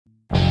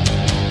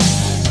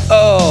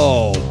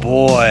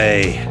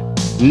boy.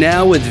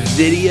 Now with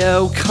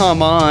video?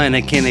 Come on,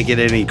 can it get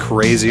any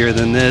crazier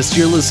than this?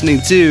 You're listening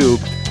to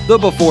the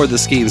Before the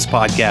Schemes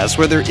podcast,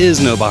 where there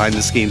is no behind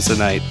the schemes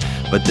tonight.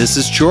 But this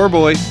is Chore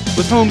Boy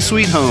with Home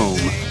Sweet Home.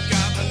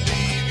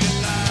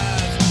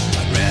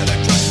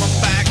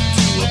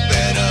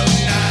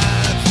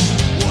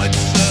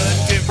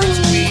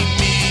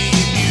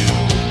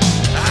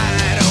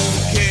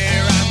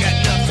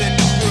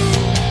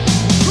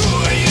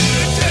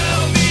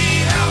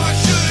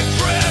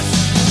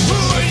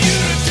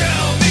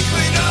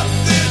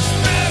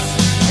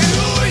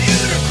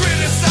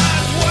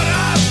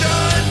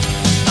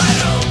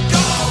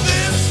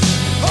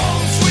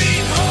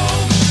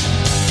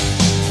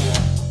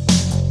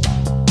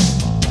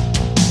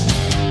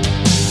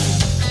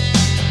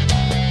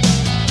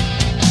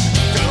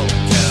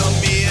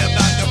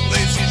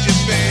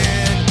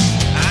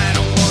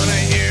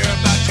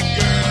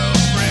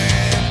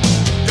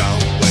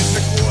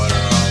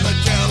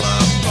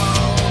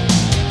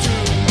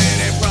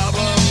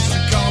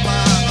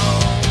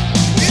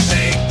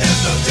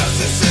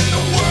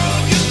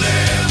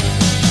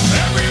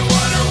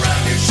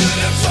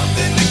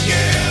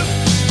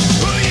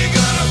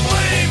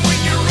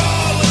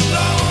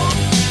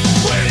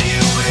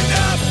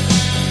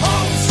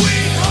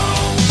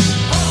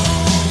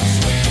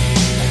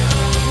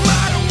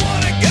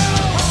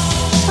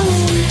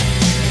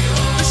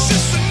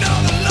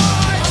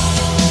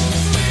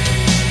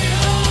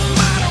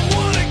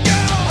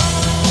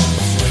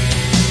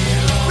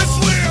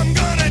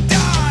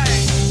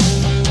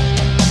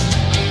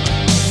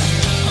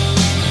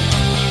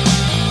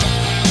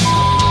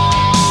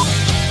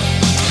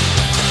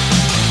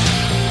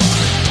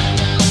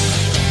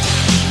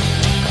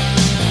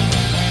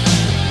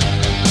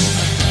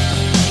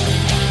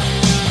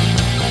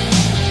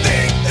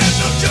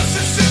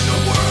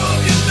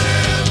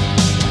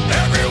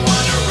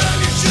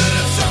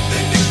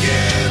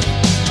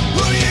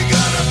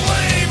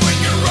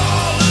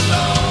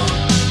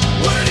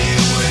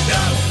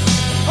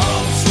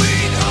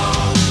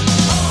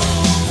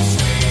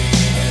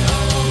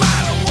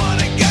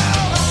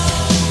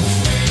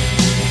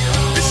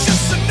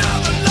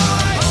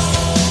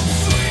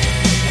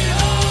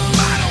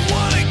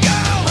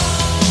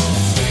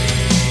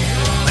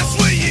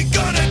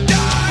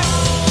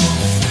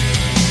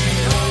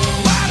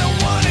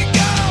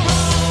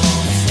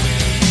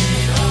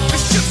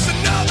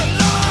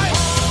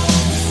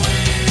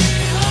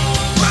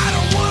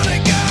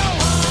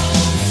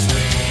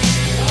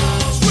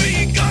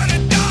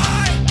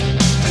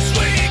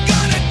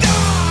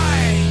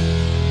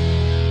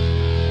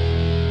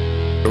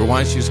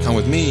 Why don't you just come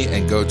with me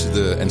and go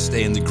to and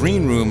stay in the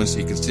green room, and so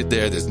you can sit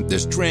there.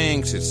 There's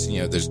drinks. It's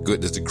there's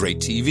a great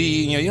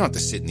TV. You don't have to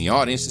sit in the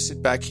audience. Just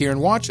sit back here and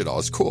watch it all.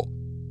 It's cool.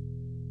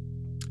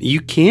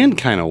 You can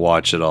kind of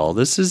watch it all.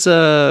 This is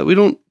we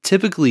don't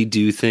typically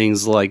do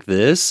things like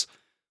this.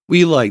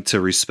 We like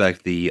to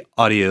respect the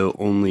audio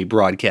only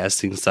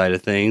broadcasting side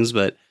of things,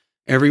 but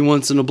every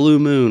once in a blue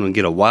moon, I'll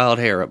get a wild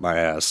hair up my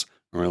ass,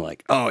 and we're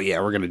like, oh yeah,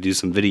 we're gonna do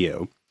some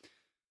video.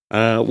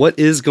 What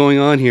is going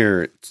on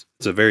here?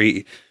 It's a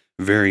very,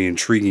 very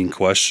intriguing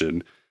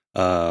question.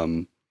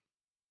 Julie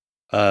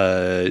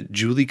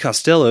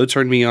Costello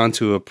turned me on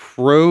to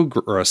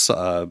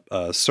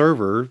a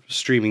server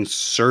streaming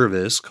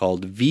service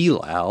called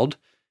VLoud,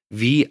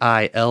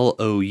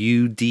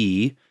 VILOUD.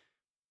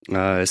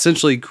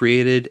 Essentially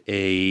created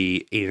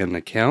an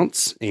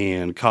account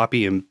and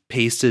copy and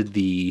pasted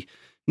the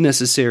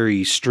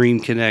necessary Stream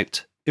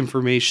Connect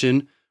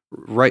information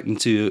right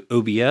into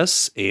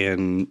OBS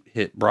and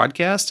hit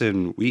broadcast,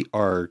 and we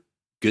are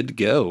good to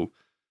go.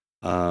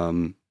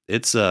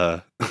 It's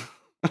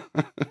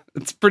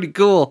it's pretty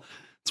cool.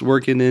 It's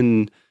working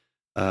in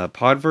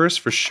Podverse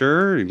for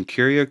sure, and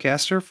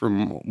CurioCaster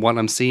from what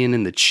I'm seeing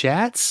in the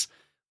chats.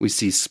 We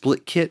see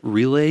SplitKit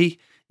Relay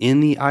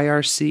in the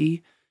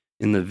IRC.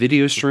 In the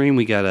video stream,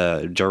 we got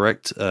a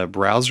direct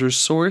browser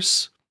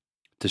source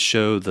to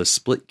show the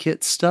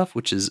SplitKit stuff,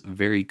 which is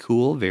very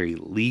cool, very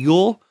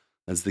legal,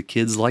 as the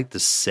kids like to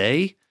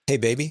say. Hey,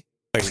 baby,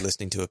 are you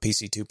listening to a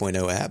PC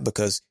 2.0 app?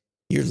 Because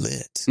you're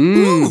lit.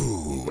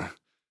 Ooh.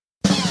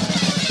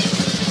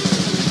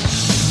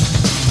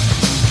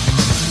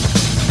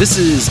 This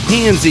is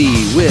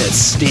Pansy with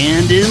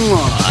Stand in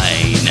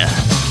Line.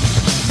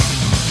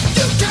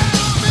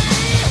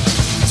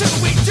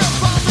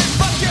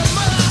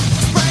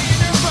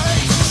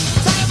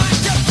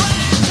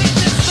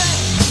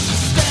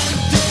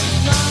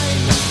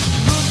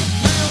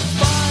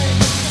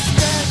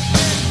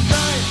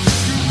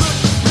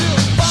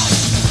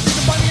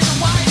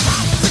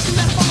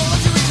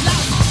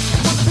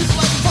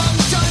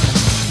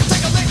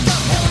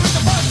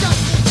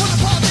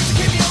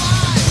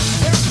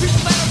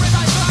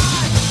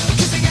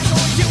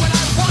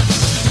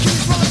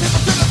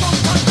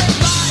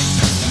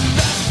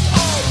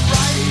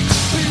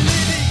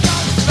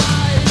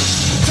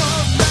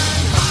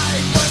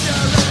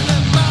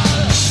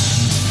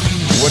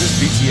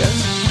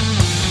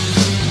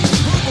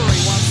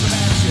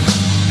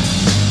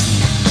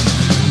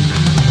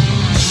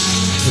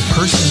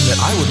 person that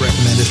I would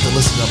recommend is to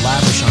listen to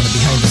Lavish on the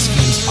Behind the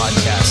Schemes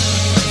podcast.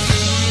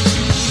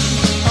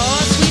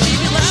 Oh, Sweet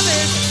Baby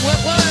Lavish. What?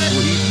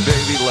 Sweet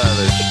baby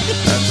lavish.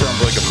 That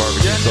sounds like a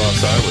barbecue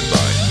sauce I would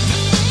buy.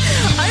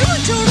 I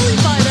would totally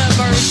buy that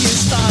barbecue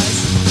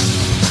sauce.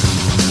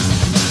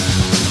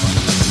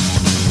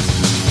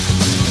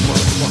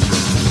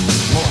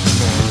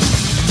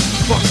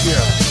 Fuck yeah.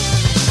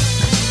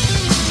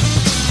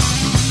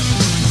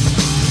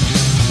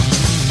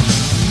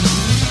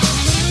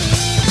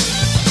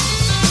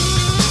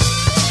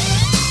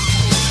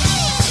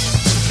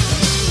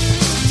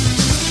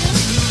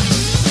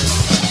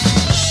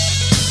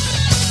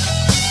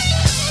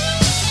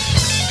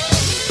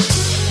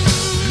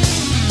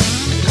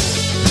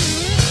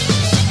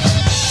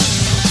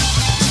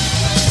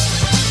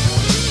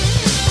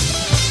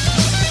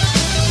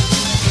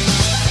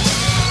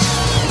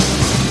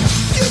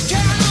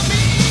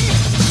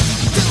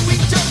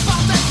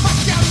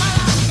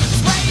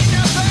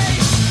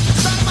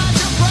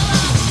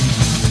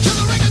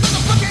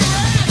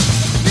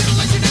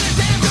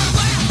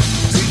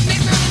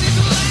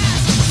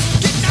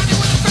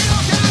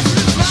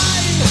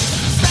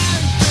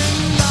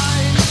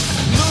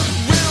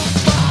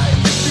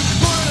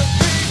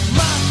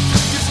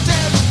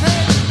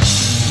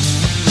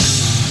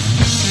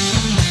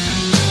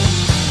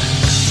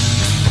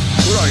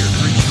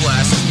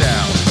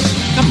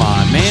 Come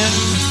on, man.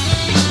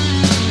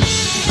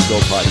 Go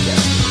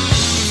podcast.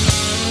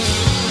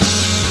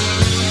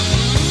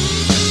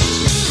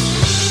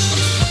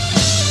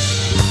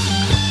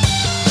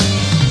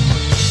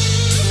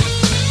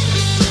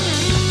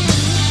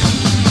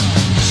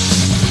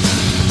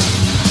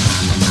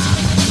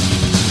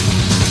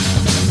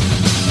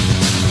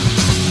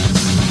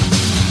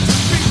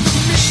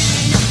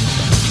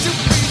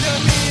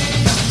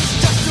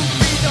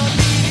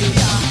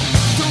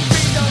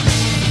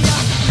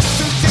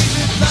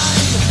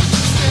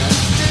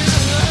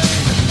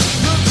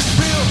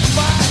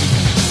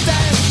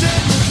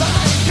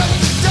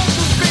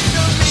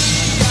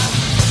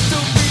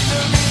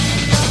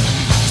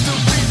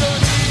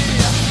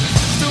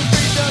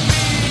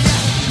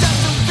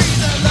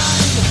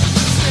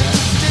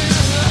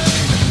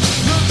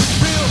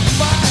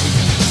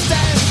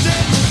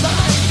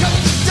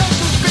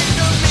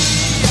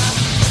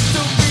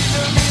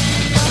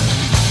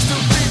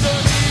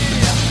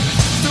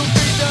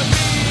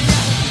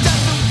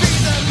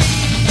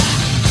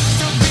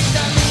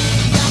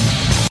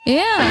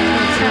 Yeah,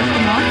 let's have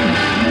them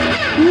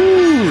on.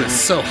 Ooh, it's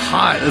so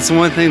hot. That's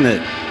one thing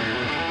that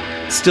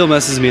still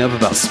messes me up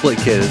about Split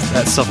Kit is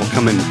that stuff will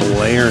come in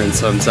blaring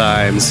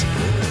sometimes.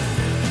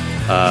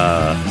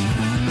 I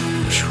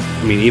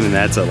mean, even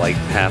that's at like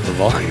half the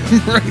volume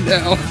right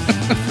now.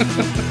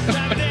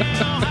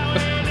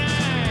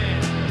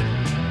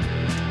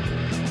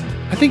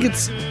 I think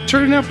it's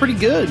turning out pretty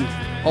good,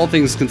 all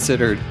things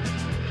considered.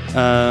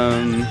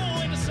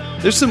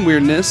 There's some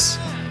weirdness,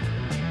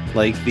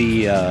 like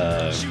the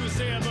I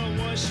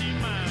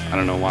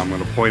don't know why I'm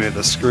going to point at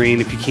the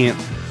screen if you can't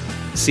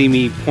see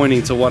me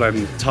pointing to what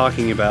I'm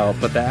talking about,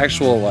 but the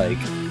actual like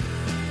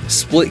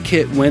Split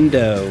Kit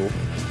window,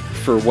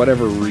 for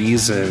whatever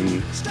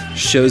reason,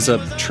 shows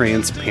up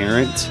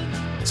transparent.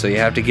 So you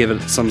have to give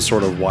it some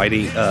sort of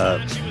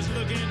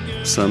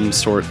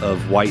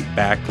white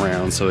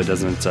background so it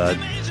doesn't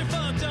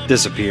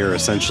disappear,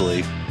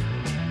 essentially.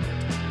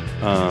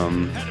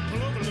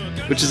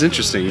 Which is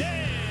interesting.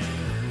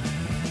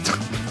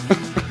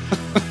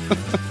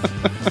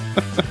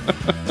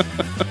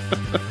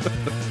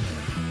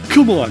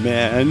 Come on,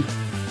 man.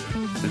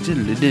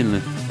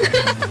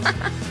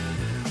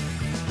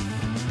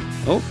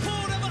 Oh,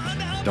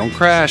 don't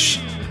crash.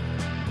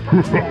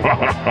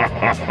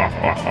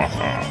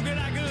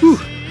 Whew,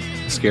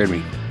 scared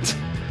me.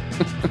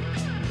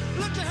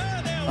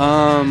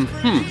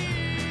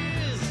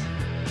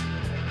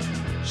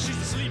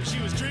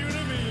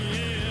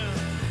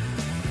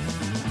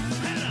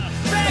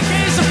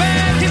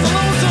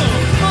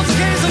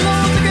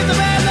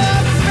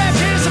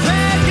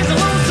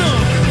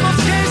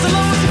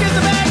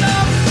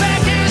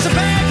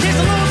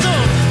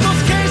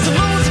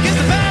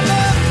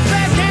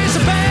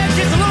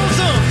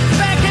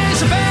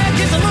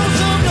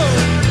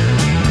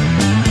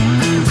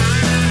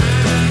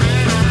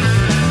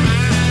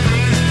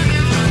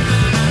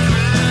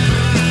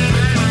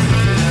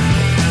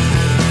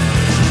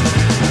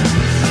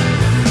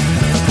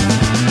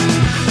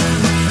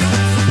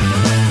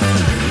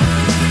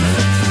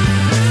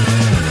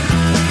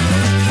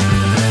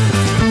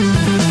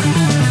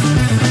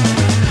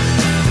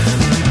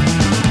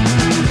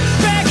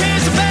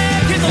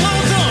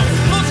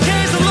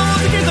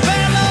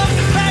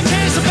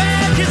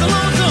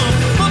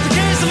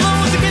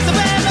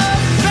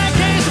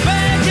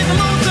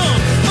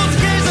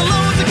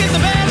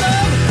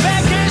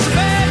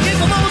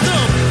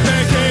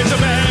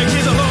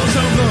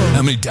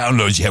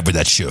 Downloads you have with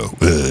that show?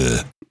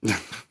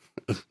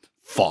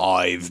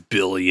 5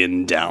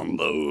 billion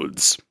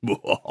downloads.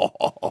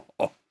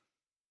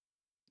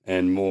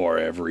 and more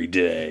every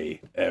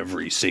day.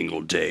 Every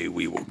single day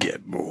we will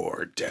get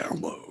more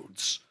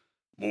downloads.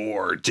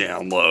 More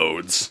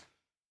downloads.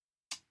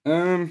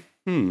 Now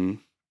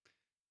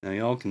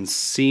y'all can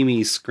see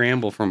me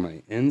scramble for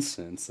my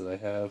incense that I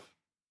have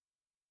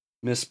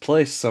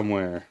misplaced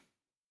somewhere.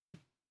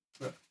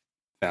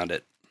 Found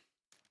it.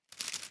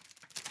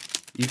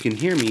 You can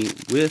hear me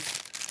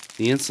with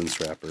the incense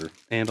wrapper,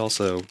 and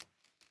also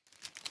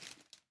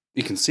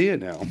you can see it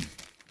now.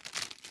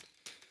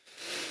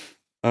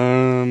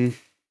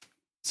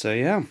 So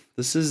yeah,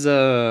 this is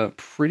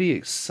pretty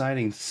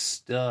exciting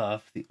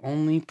stuff. The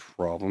only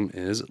problem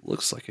is it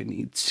looks like I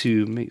need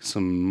to make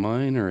some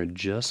minor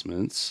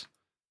adjustments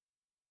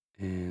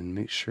and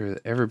make sure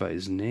that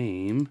everybody's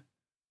name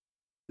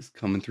is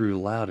coming through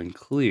loud and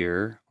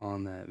clear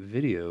on that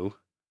video.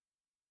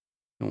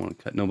 Don't want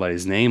to cut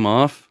nobody's name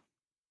off.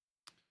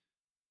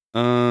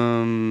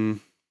 I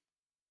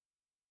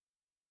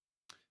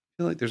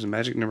feel like there's a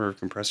magic number of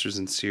compressors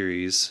in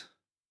series.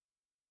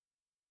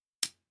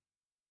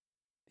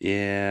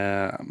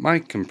 Yeah, my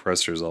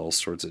compressor's all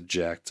sorts of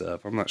jacked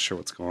up. I'm not sure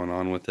what's going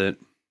on with it.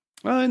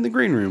 In the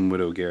green room,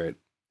 Widow Garrett.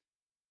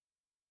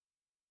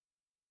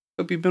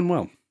 Hope you've been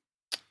well.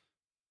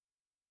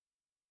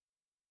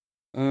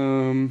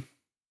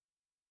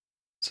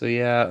 So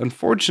yeah,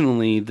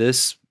 unfortunately,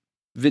 this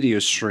video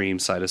stream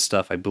side of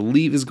stuff, I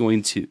believe, is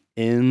going to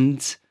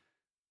end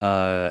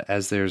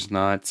as there's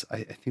not,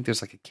 I think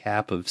there's like a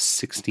cap of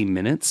 60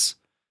 minutes,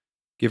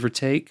 give or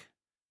take.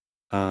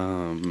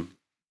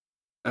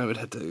 I would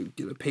have to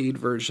get a paid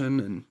version,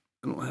 and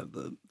I don't have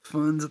the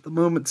funds at the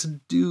moment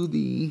to do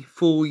the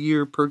full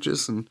year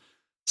purchase, and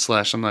 /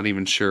 I'm not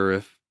even sure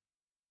if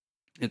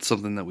it's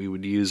something that we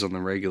would use on the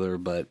regular,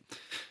 but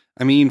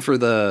I mean, for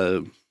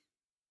the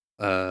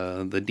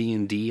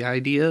D&D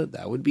idea,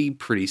 that would be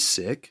pretty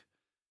sick.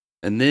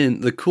 And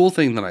then the cool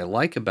thing that I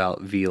like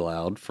about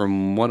VLoud,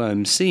 from what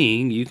I'm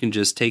seeing, you can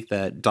just take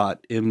that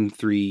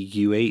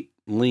 .m3u8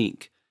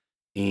 link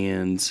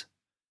and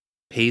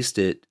paste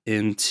it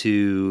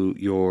into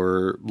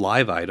your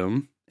live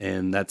item.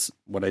 And that's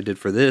what I did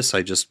for this.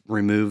 I just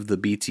removed the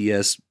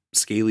BTS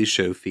Scaly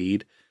Show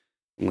feed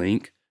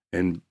link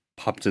and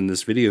popped in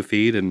this video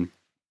feed, and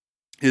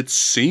it's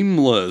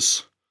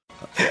seamless.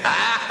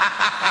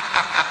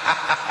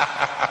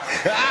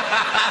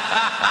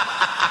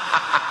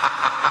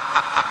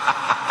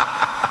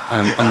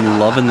 I'm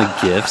loving the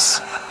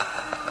GIFs.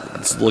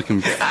 It's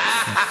looking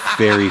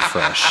very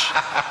fresh.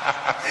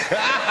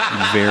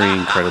 Very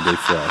incredibly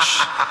fresh.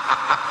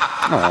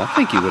 Oh,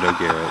 thank you, Widow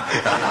Garrett.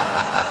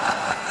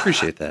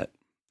 Appreciate that.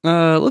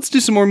 Let's do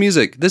some more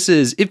music. This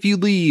is If You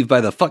Leave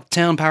by the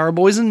Fucktown Power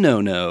Boys and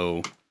No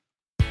No.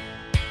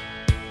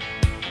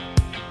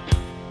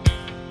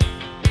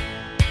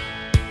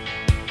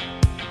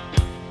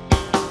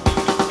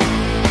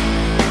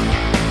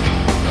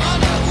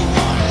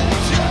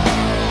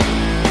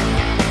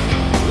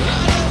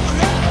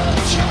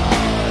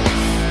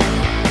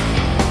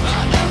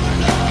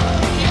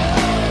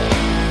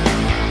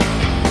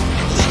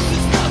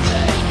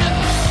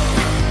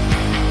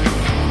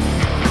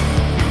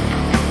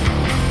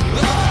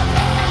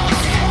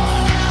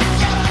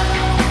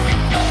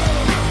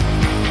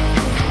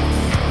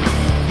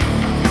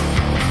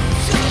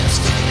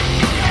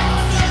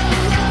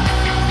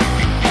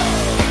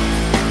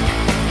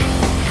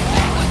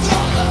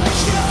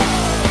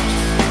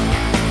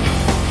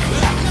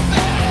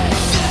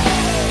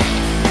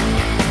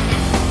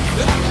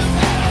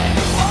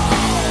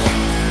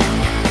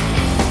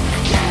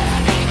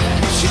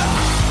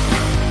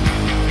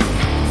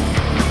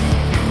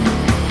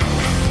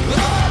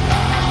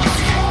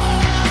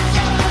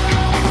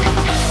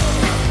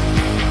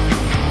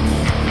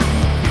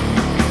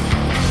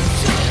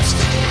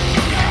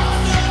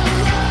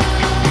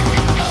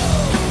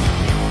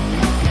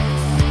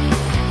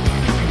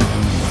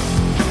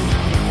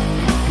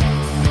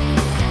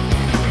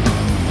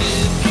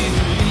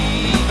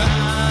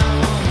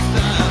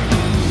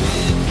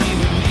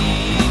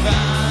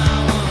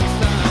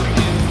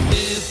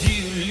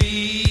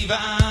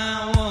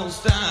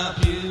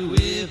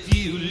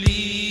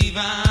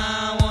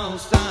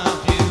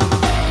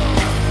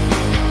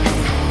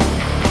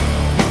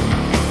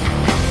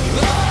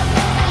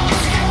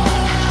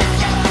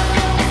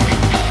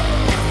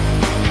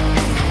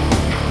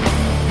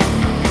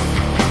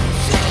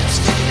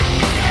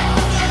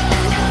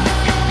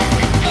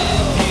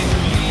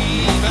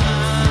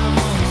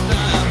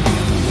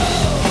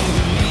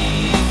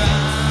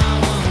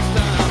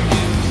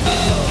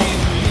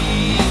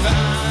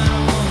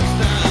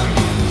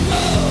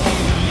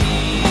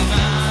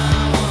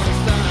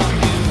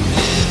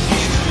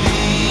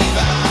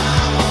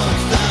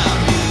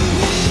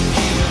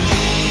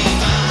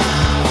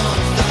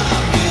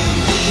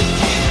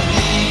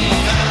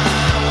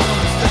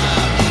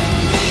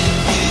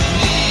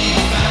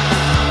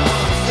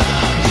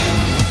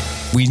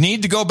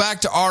 Go back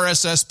to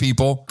RSS,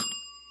 people.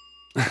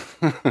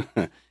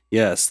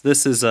 Yes,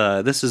 this is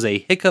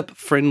a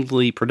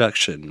hiccup-friendly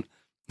production,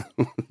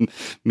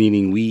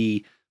 meaning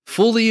we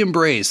fully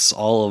embrace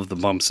all of the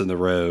bumps in the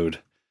road.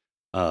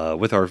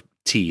 with our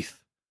teeth,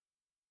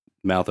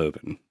 mouth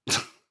open.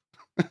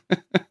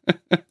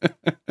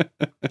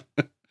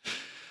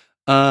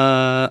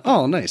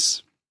 Oh,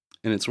 nice.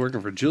 And it's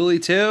working for Julie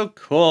too?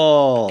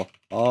 Cool.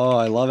 Oh,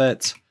 I love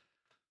it.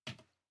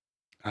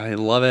 I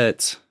love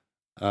it.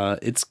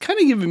 It's kind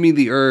of giving me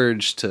the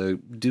urge to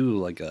do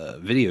like a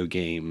video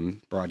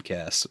game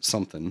broadcast of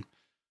something.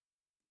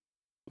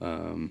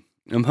 I'm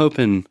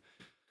hoping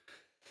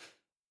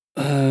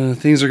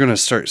things are going to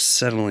start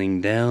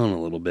settling down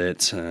a little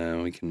bit.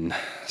 We can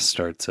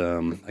start,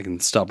 I can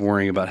stop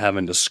worrying about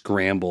having to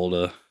scramble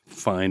to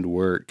find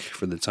work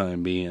for the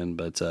time being,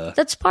 but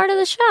That's part of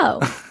the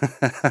show.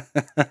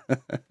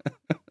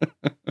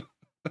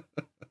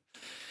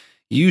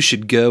 You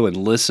should go and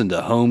listen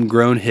to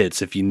Homegrown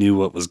Hits if you knew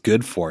what was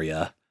good for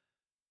you.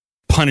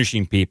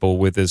 Punishing people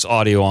with this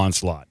audio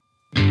onslaught.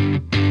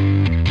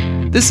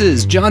 This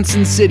is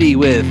Johnson City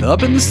with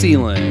Up in the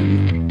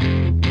Ceiling.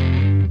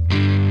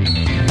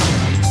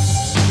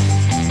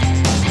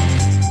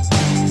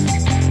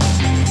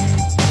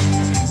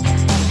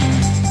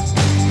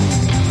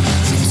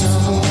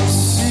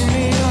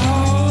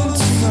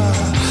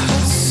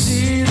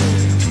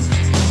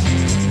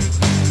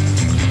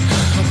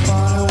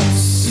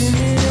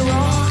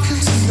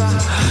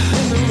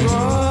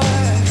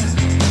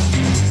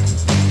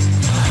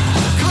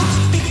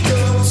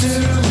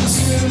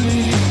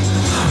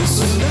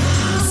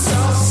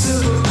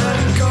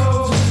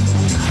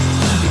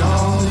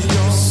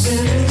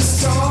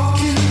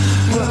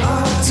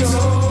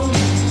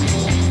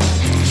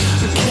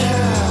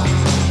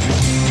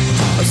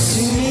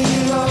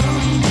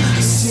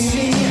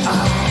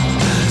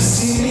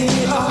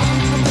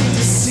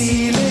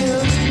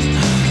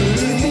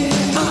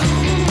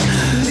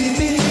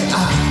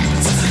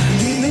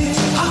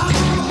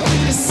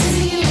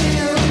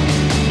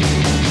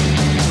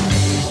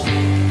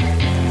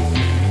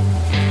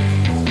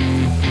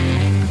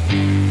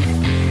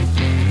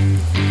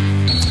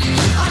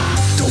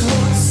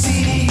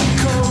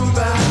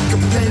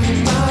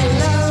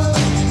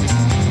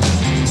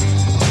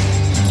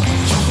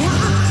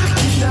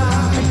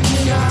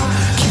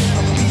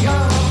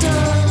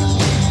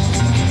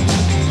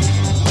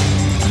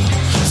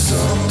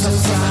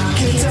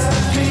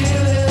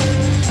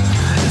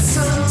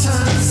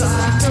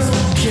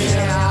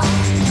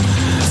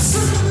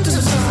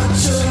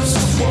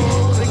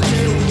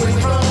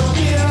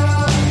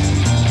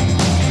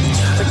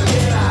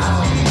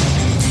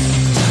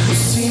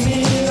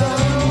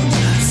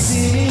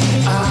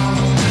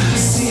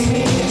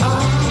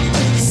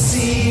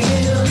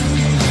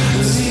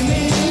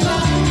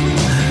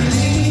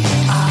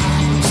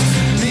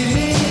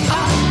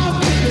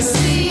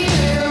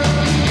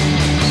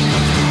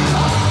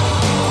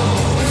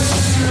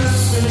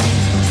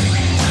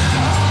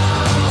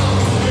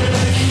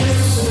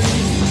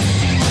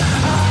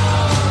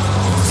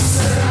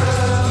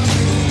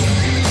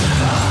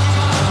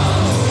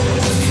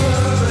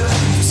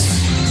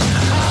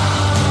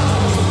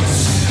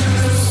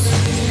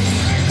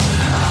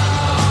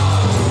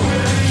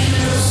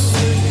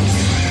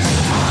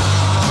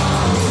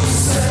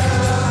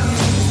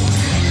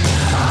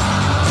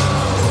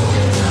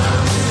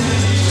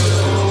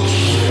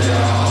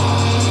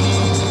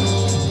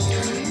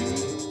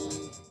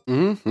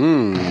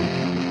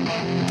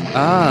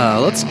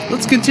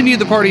 Let's continue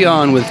the party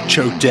on with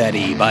Choke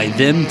Daddy by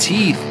Them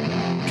Teeth.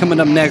 Coming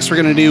up next, we're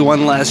going to do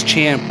One Last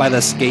Chant by the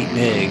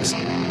Sch3m3s.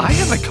 I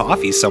have a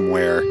coffee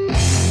somewhere.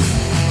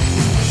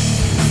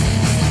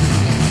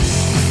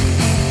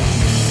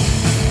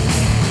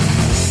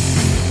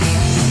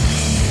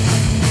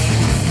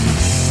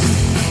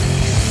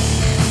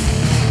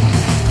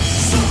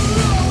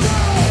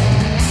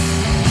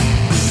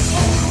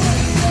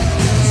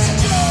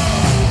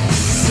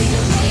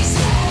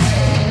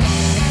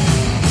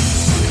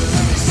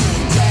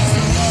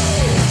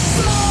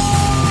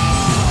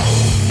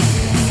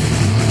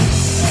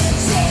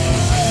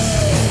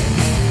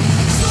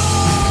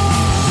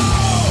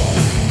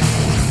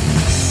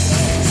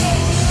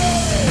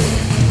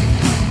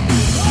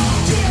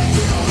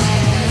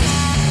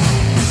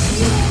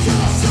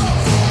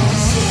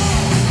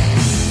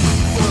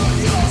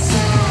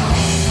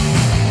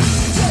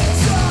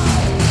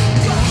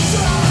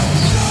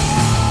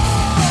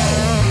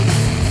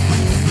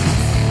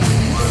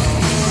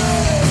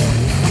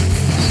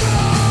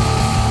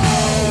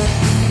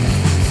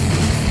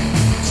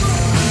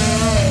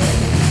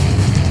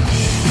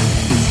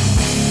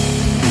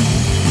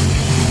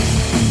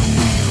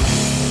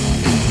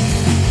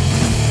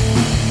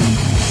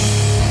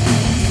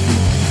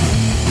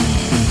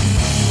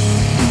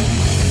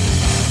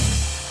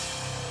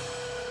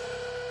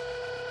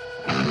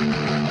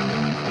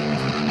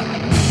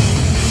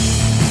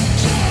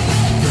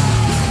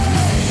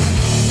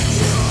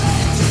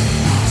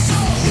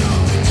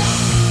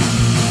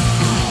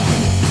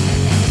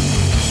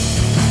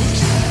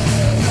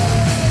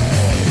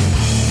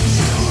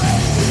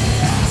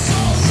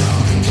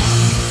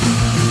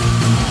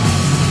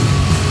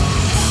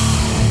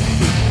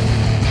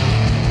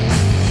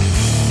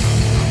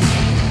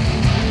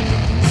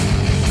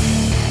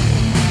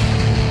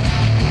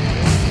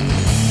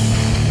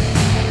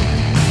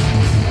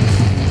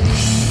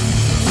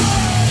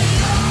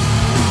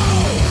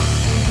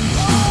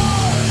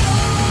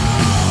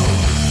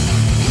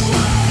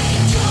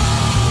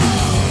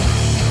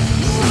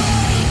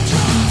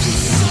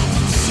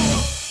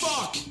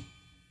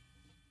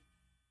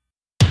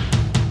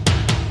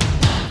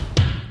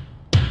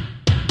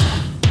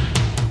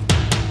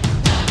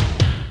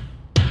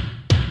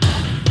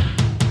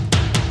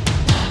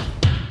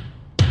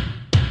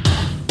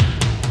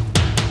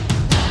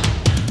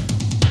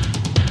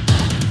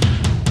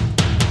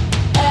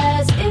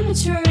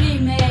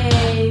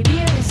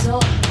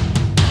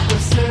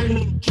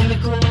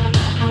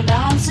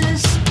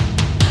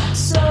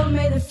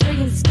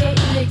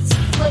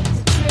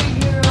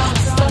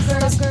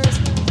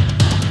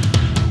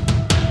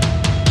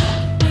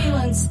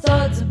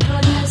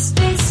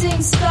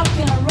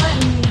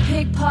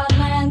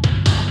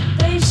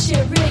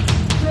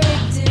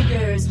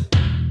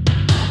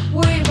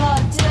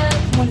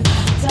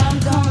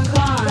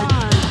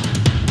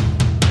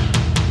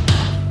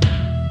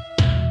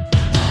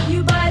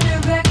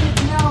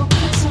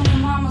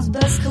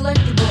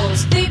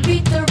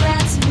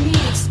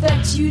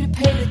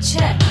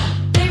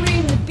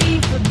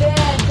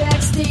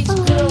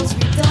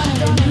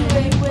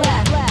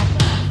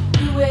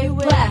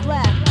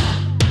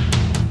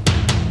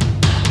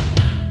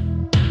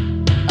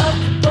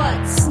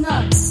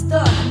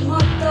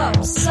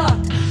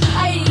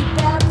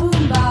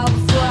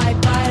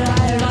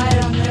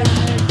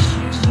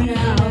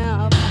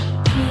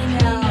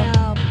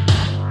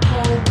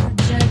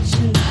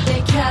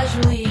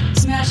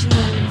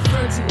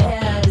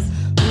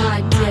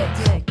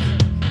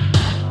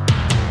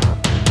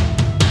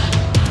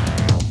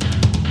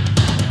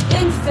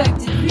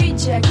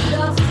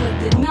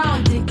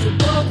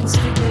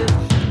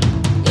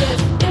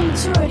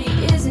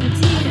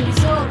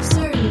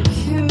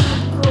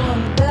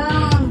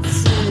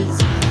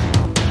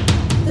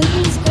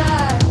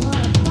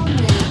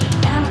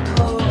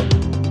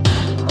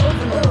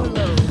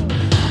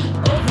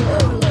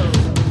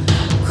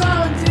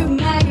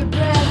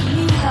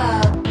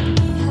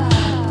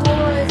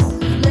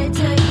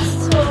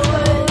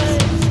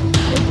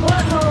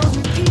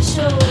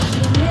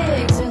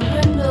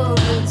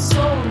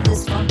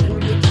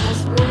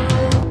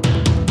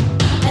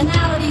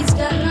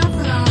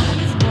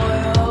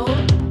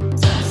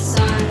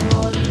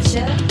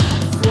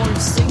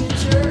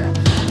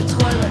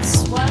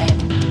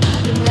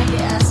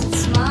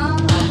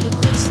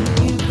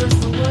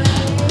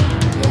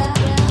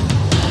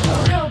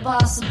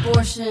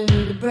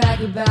 notion to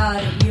brag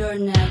about at your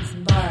next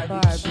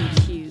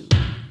barbecue.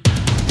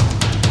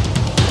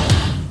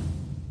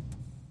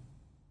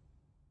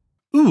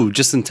 Ooh,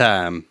 just in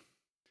time.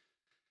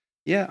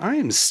 Yeah, I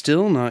am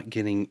still not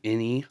getting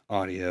any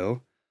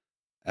audio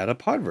at a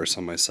Podverse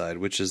on my side,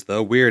 which is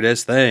the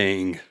weirdest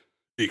thing.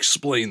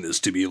 Explain this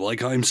to me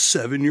like I'm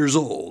 7 years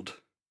old.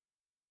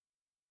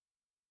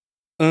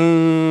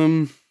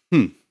 Well,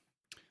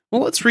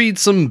 let's read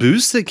some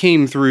boosts that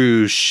came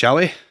through, shall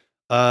we?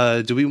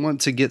 Do we want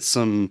to get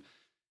some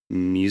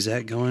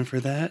music going for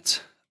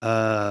that?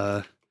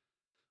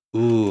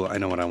 Ooh, I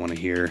know what I want to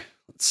hear.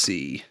 Let's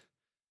see.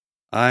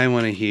 I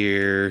want to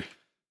hear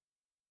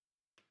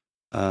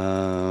what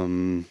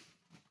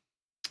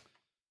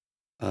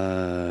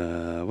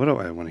do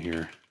I want to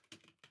hear?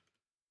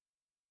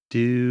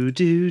 Do.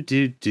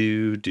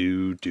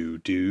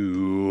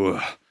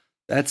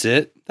 That's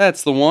it.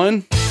 That's the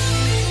one.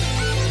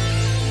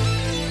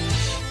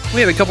 We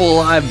had a couple of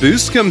live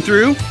boosts come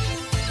through.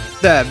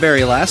 That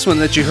very last one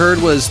that you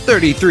heard was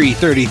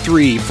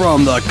 3333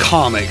 from the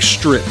comic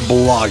strip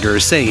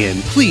blogger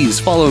saying,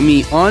 please follow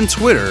me on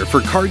Twitter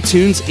for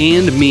cartoons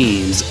and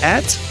memes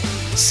at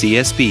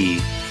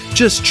CSB.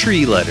 Just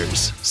tree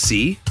letters.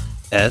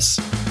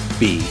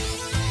 CSB.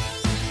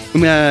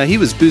 He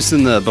was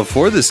boosting the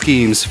Before the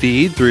Schemes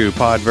feed through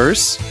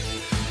Podverse.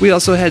 We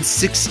also had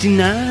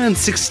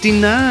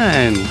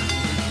 6969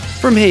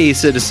 from Hey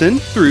Citizen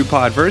through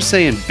Podverse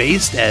saying,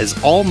 based as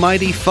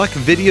almighty fuck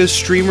video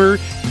streamer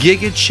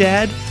Giga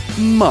Chad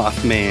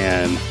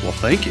Mothman. Well,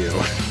 thank you.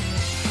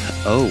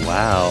 Oh,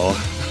 wow.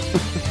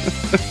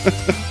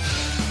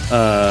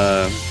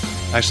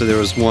 Actually, there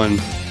was one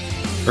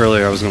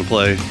earlier I was going to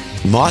play.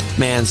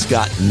 Mothman's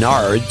got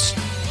nards.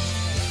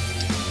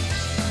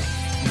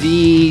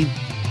 The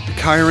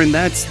Kyron,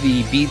 that's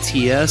the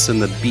BTS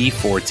and the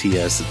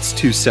B4TS. It's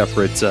two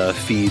separate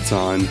feeds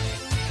on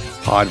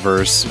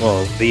Podverse.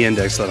 Well, the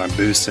index that I'm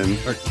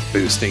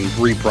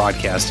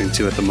rebroadcasting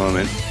to at the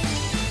moment.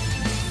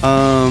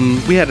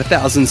 We had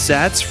 1,000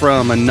 sats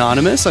from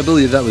Anonymous. I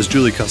believe that was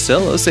Julie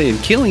Costello saying,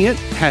 killing it.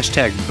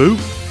 #boop.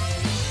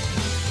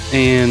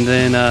 And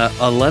then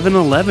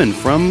 1111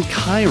 from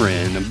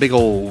Kyron, a big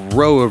old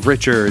row of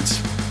Richards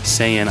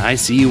saying, I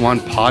see you on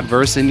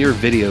Podverse in your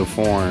video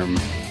form.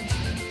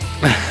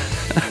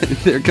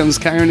 There comes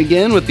Kyron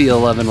again with the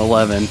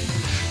 1111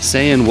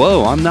 saying,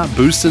 whoa, I'm not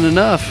boosting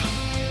enough.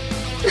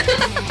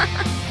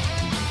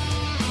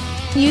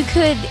 You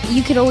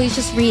could always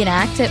just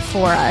reenact it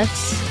for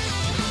us.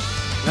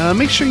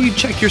 Make sure you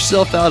check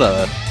yourself out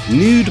a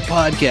nude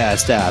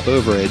podcast app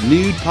over at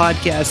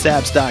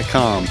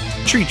nudepodcastapps.com.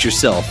 Treat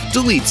yourself.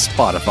 Delete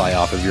Spotify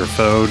off of your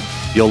phone.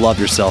 You'll love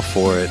yourself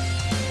for it.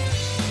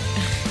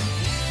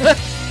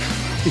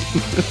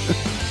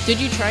 Did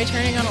you try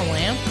turning on a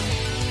lamp?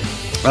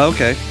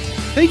 Okay.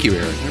 Thank you,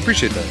 Aaron. I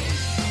appreciate that.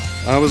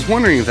 I was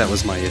wondering if that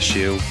was my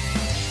issue.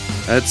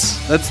 That's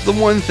the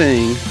one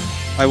thing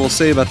I will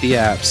say about the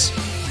apps.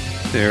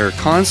 They're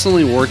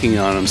constantly working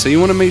on them, so you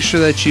want to make sure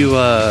that you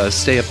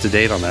stay up to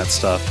date on that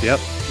stuff.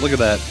 Yep, look at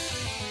that.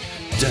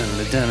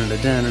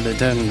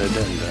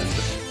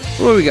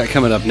 What do we got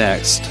coming up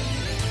next?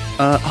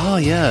 Oh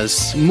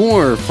yes,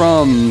 more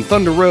from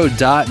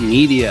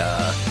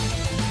thunderroad.media.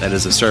 That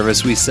is a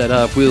service we set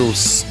up. We'll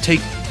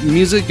take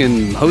music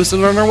and host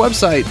it on our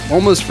website,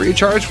 almost free of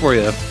charge for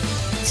you.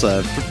 It's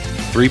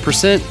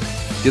 3%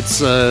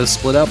 gets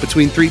split out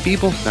between 3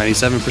 people,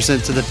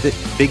 97% to the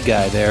big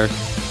guy there.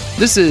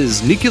 This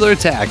is Nuclear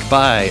Attack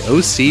by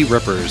OC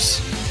Rippers.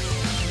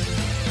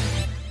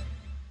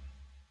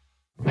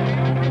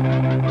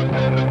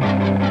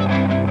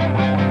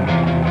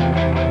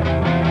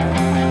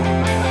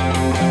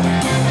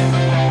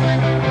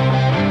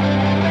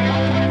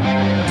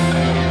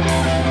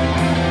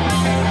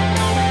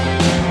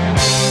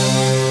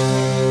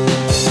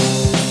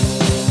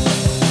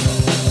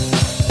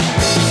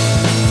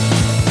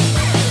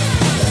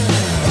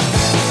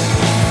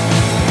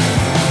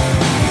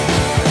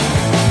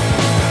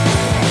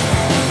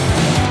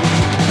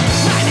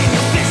 Light in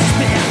your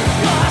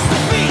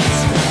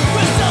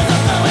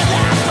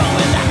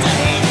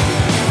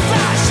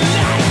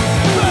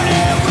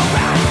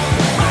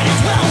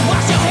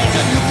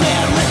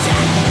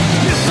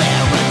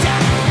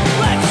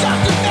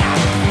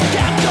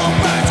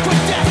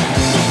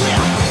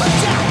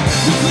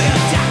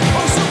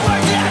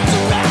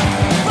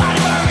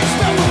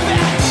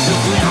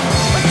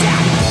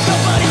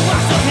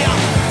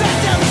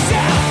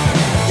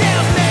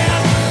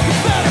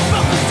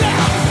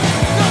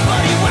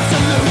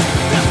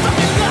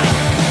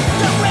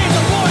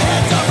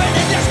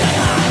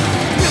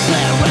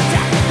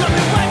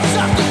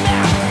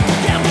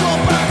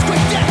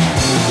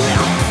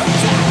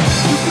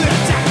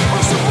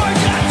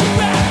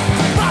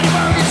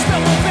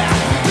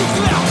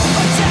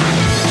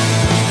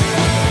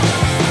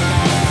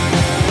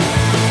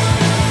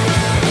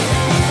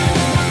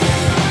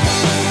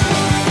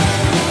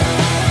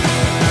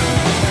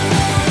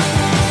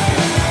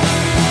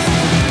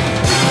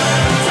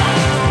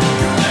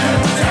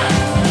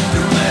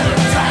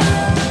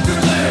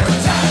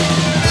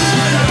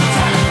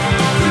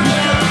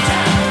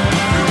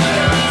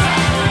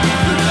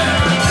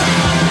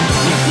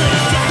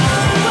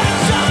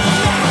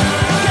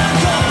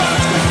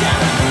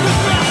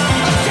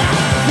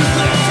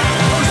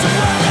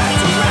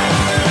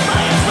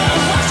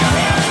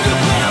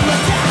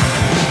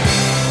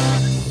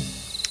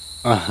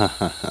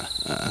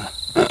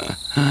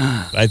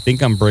I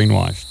think I'm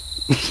brainwashed.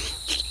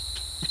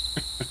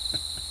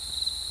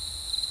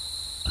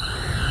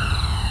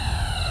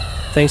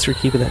 Thanks for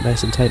keeping that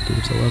nice and tight,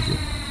 Boobs. I love you.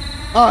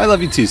 Oh, I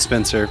love you too,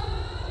 Spencer.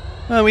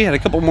 We had a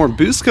couple more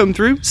boosts come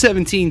through.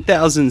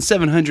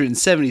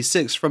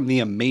 17,776 from the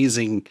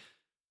amazing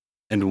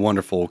and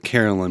wonderful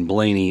Carolyn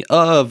Blaney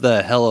of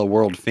the Hello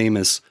World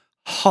famous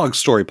Hog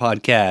Story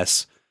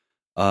podcast,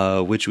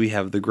 which we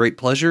have the great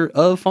pleasure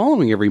of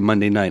following every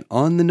Monday night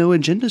on the No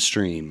Agenda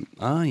stream.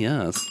 Ah,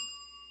 yes.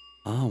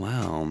 Oh,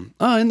 wow.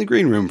 In the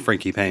green room,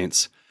 Frankie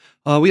Paints.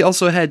 We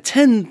also had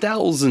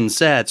 10,000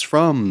 sats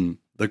from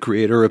the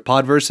creator of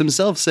Podverse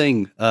himself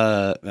saying,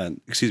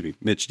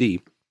 Mitch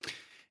D.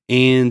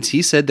 And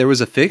he said there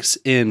was a fix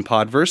in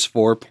Podverse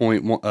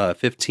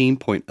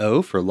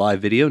 4.15.0 for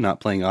live video, not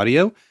playing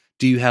audio.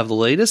 Do you have the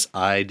latest?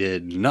 I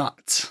did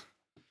not.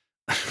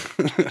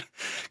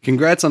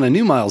 Congrats on a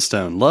new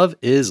milestone. Love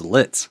is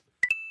lit.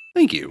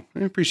 Thank you.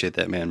 I appreciate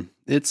that, man.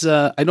 It's,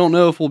 I don't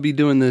know if we'll be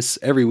doing this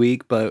every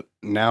week, but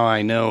now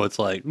I know it's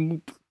like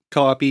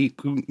copy,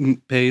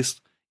 paste,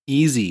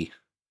 easy.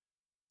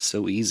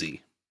 So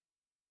easy.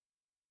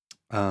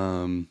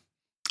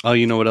 Oh,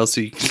 you know what else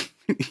you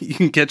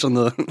can catch on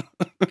the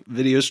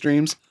video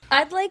streams?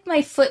 I'd like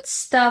my foot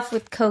stuffed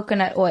with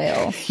coconut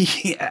oil.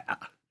 Yeah.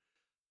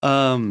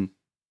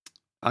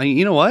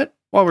 You know what?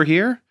 While we're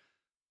here,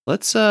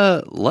 let's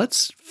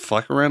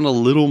fuck around a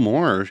little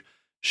more,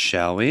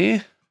 shall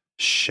we?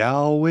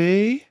 Shall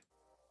we?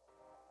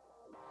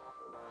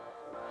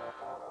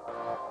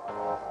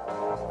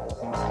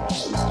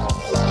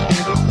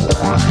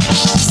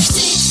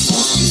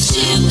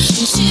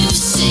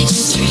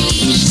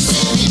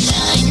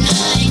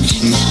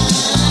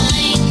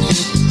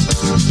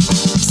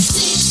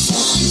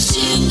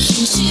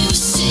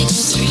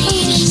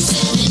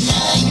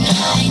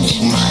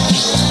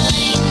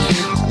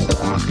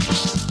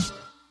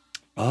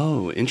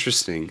 Oh,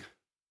 interesting.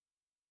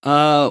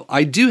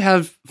 I do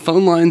have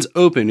phone lines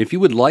open. If you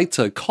would like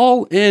to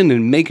call in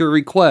and make a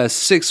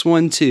request,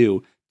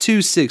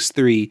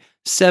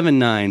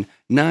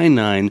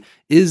 612-263-7999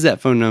 is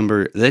that phone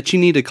number that you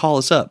need to call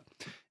us up.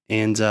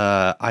 And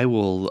I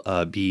will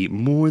be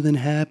more than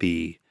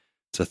happy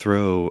to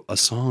throw a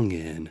song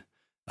in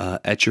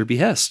at your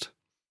behest.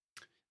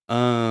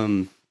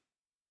 And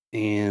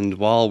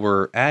while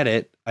we're at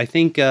it, I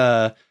think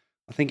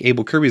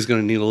Abel Kirby is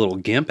going to need a little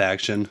GIMP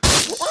action.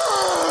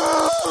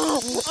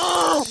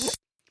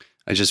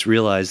 I just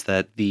realized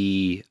that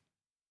the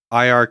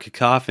IR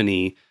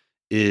cacophony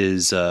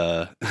is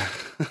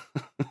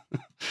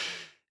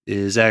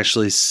is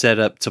actually set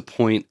up to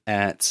point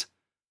at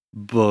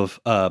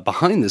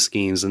behind the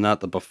schemes and not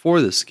the before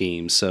the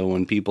schemes. So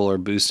when people are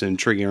boosting,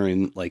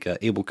 triggering like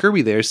Abel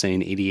Kirby there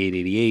saying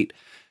 8888,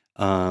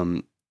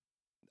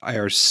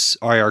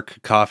 IR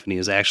cacophony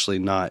is actually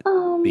not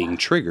being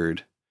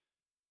triggered.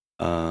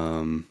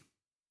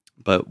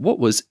 But what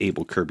was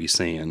Abel Kirby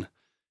saying?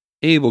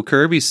 Abel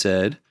Kirby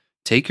said,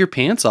 "Take your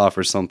pants off"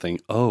 or something.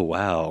 Oh,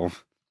 wow.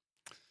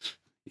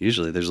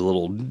 Usually there's a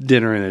little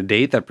dinner and a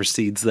date that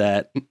precedes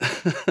that.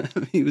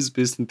 He was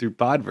boosting through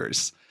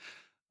Podverse.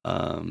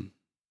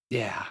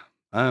 Yeah.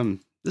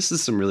 This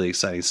is some really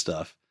exciting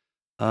stuff.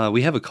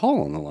 We have a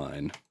call on the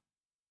line.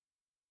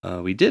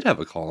 We did have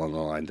a call on the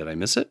line. Did I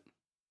miss it?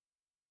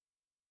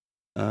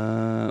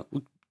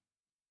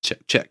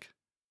 Check.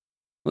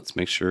 Let's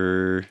make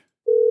sure.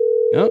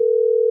 Yep.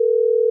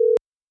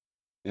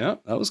 Yeah,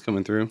 that was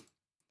coming through.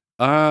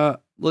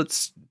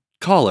 Let's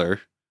call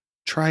her.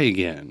 Try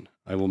again.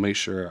 I will make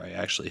sure I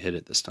actually hit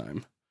it this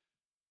time.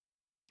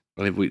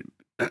 But if we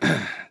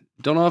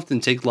don't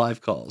often take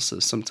live calls, so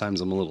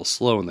sometimes I'm a little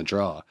slow in the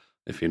draw,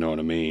 if you know what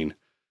I mean.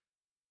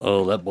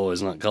 Oh, that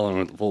boy's not coloring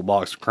with the full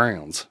box of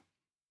crayons.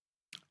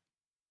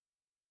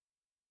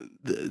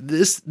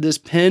 This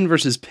pen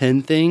versus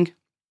pen thing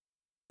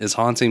is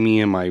haunting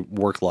me in my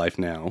work life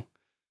now.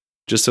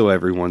 Just so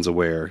everyone's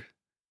aware.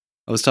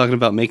 I was talking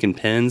about making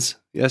pens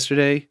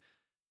yesterday,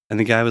 and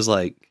the guy was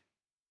like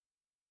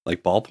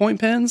ballpoint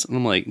pens? And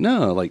I'm like,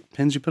 no, like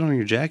pens you put on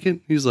your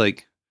jacket. He's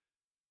like,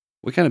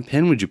 what kind of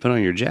pen would you put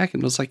on your jacket?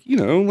 And I was like,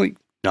 like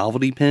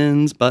novelty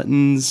pens,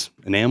 buttons,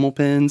 enamel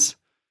pens.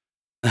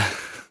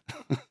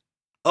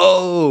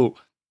 Oh,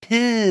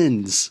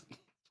 pens.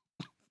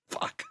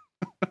 Fuck.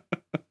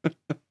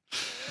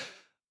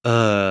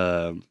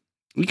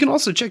 You can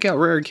also check out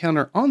Rare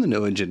Encounter on the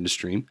No Agenda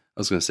stream. I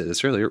was going to say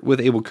this earlier,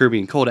 with Abel Kirby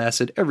and Cold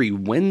Acid every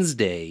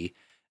Wednesday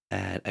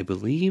at, I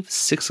believe,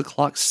 6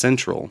 o'clock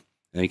Central.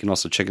 And you can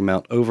also check them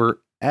out over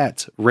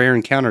at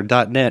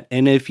rareencounter.net.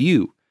 And if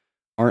you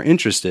are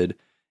interested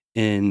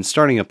in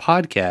starting a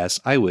podcast,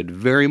 I would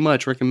very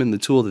much recommend the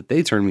tool that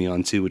they turned me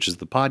on to, which is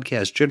the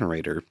Podcast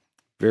Generator.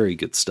 Very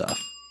good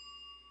stuff.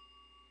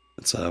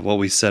 That's what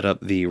we set up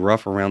the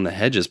Rough Around the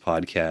Hedges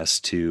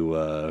podcast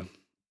to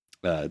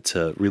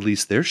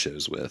release their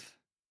shows with.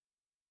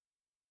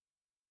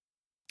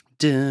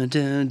 Want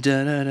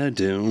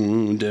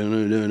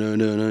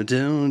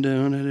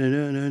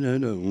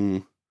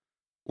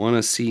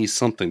to see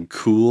something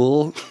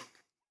cool?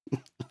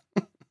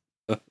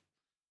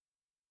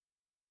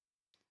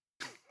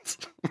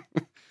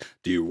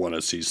 Do you want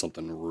to see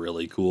something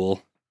really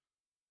cool?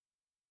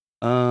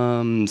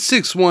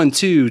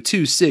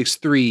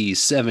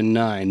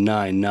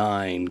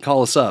 612-263-7999.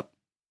 Call us up.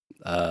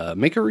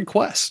 Make a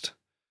request.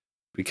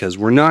 Because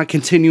we're not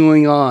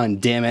continuing on,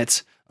 damn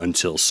it,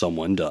 until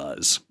someone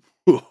does.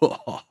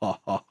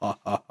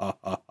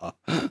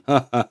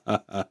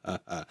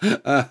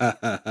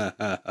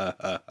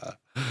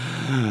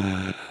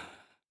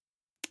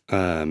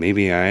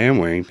 Maybe I am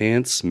wearing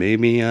pants.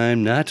 Maybe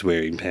I'm not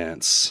wearing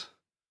pants.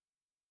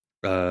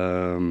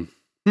 Do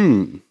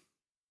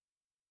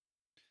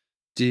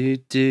do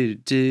do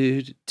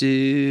do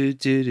do do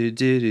do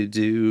do do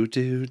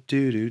do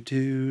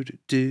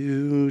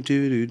do do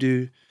do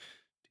do.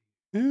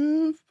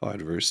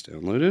 Pod verse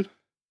downloaded.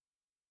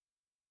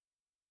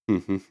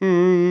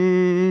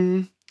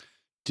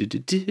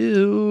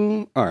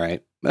 All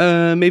right.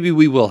 Maybe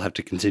we will have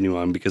to continue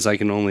on because I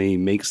can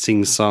only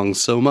sing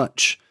songs so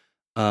much.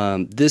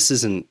 This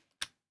is an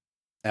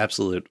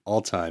absolute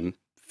all-time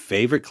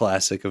favorite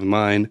classic of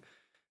mine.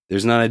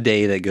 There's not a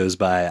day that goes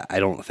by I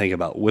don't think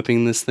about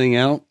whipping this thing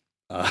out.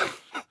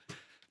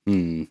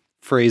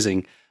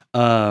 Phrasing.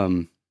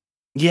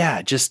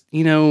 Yeah, just,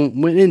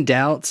 when in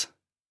doubt,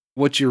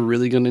 what you're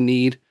really going to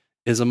need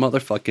is a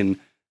motherfucking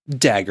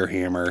dagger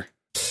hammer.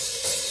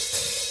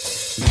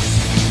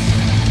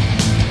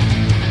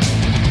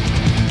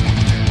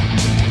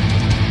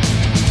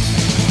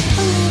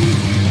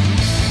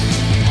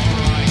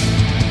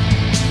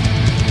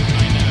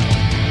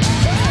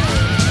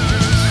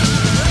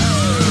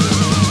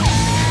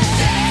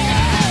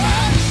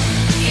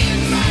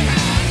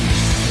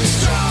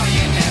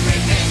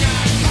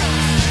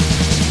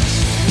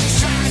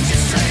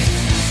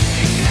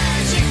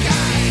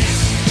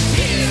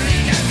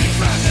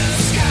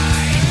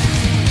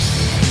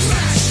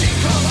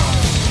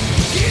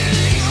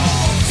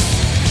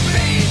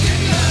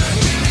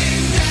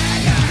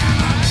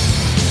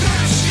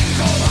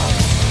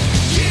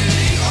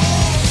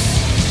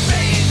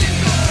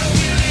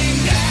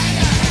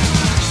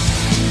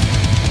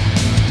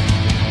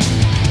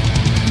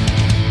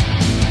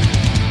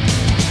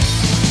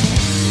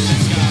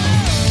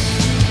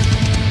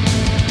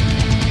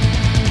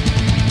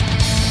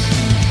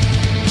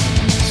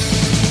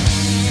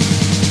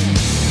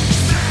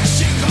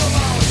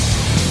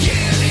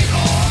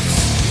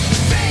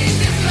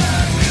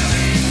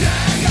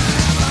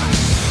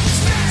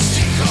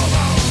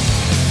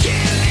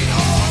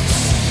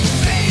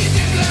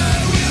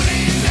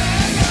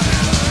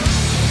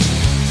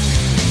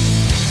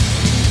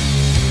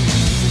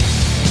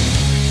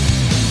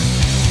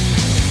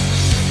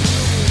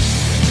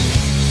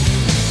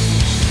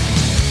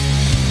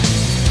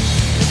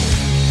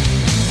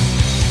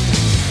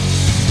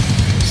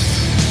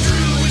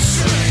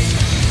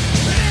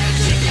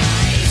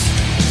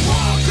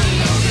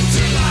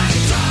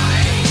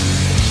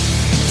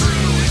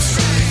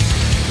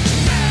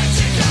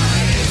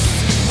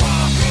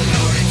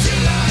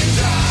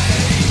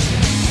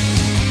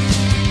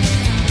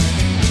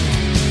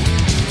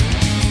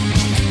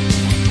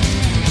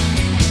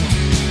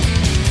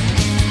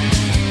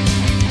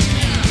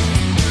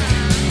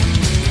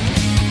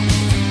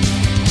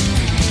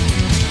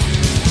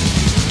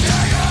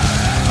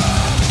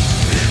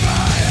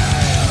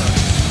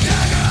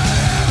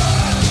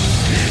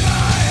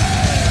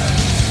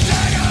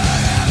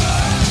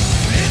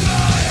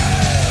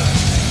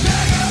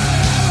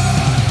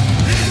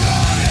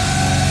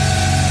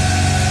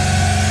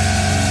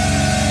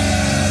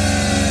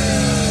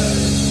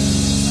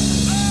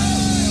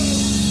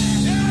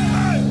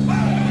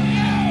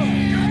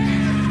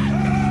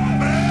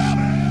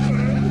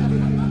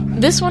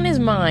 This one is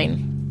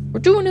mine.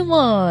 We're doing it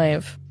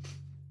live.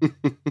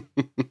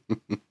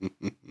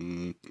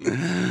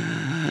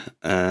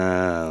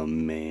 Oh,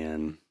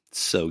 man.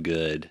 So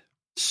good.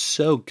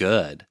 So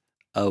good.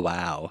 Oh,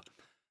 wow.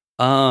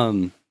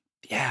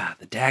 Yeah,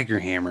 the dagger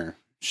hammer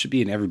should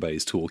be in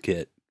everybody's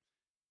toolkit.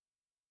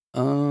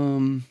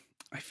 I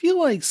feel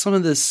like some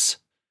of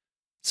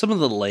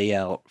the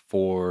layout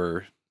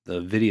for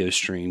the video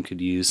stream could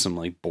use some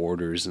like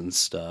borders and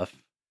stuff.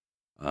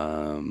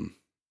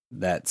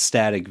 That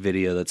static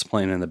video that's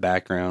playing in the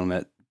background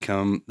that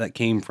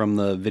came from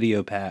the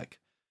video pack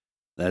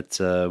that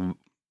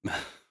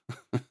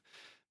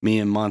me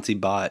and Monty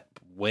bought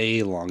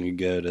way long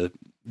ago to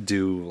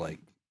do like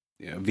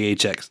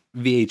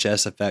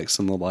VHS effects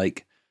and the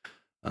like.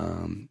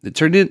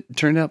 It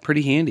turned out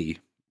pretty handy.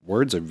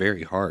 Words are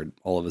very hard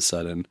all of a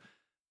sudden.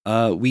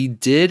 We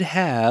did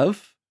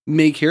have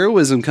Make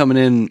Heroism coming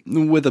in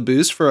with a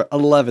boost for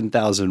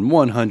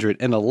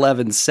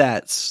 11,111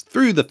 sats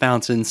through the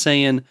fountain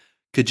saying,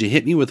 could you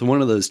hit me with one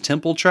of those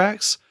temple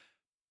tracks?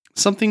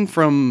 Something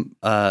from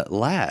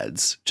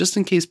Lads, just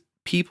in case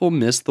people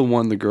missed the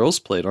one the girls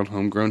played on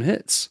Homegrown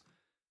Hits.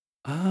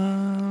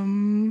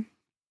 I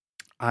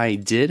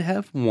did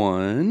have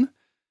one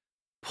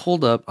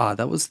pulled up.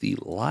 That was the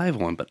live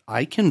one, but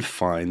I can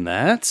find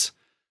that.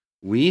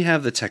 We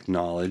have the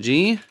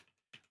technology.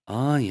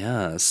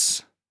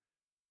 Yes.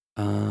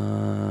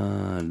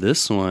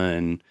 This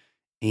one.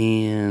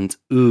 And,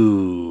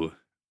 ooh,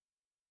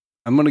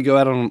 I'm going to go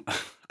out on,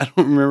 I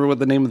don't remember what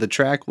the name of the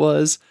track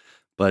was,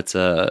 but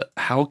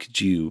how could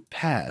you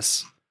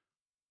pass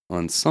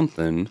on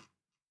something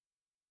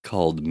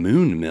called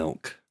Moon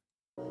Milk?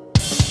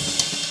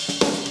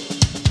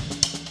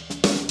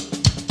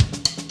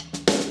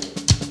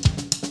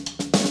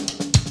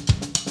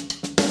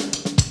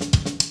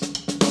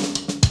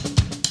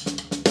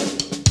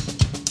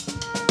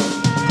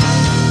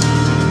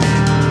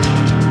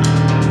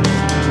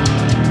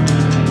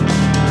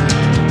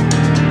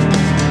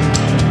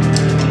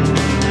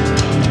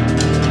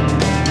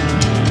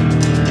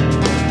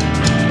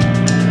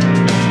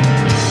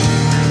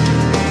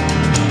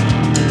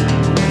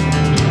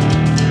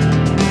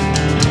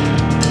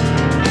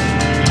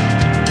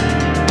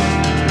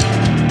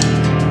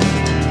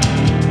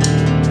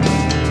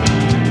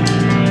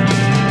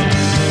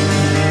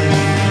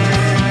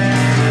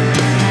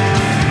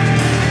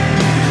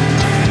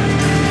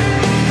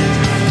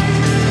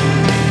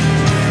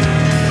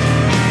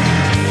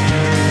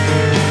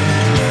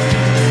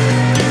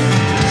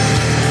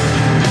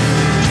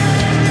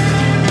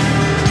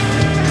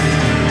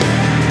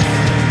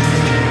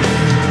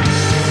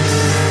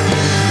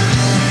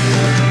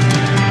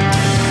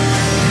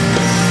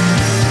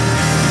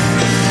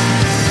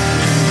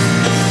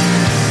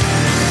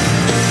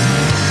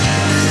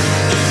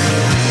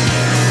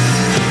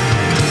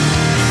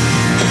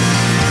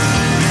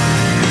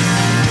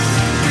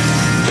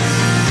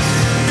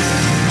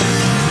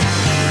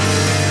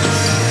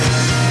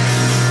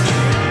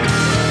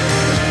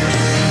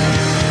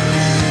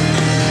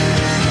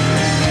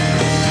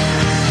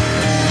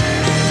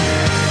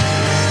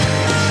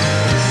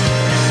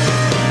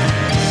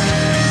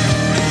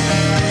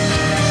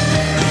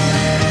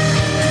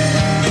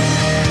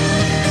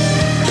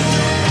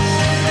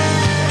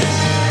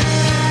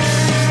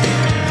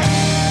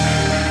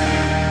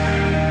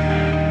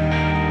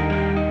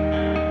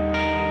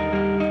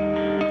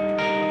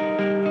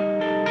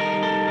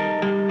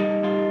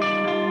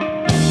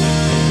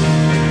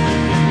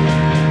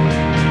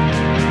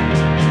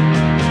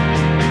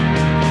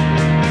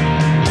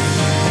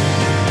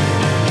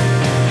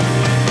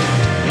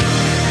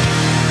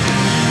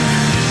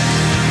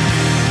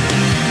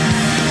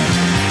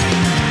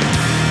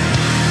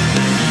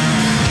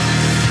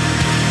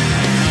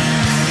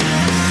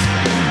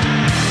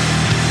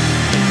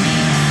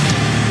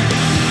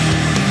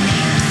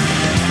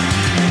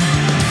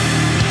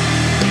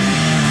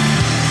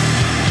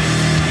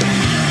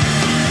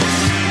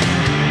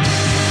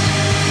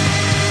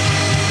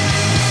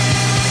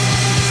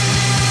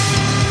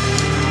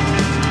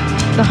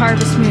 The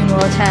harvest moon will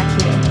attack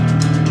you.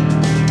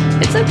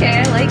 It's okay,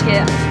 I like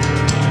it.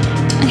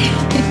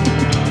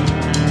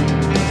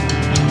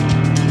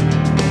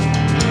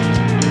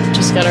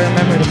 Just gotta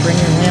remember to bring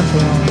your lamp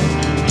along.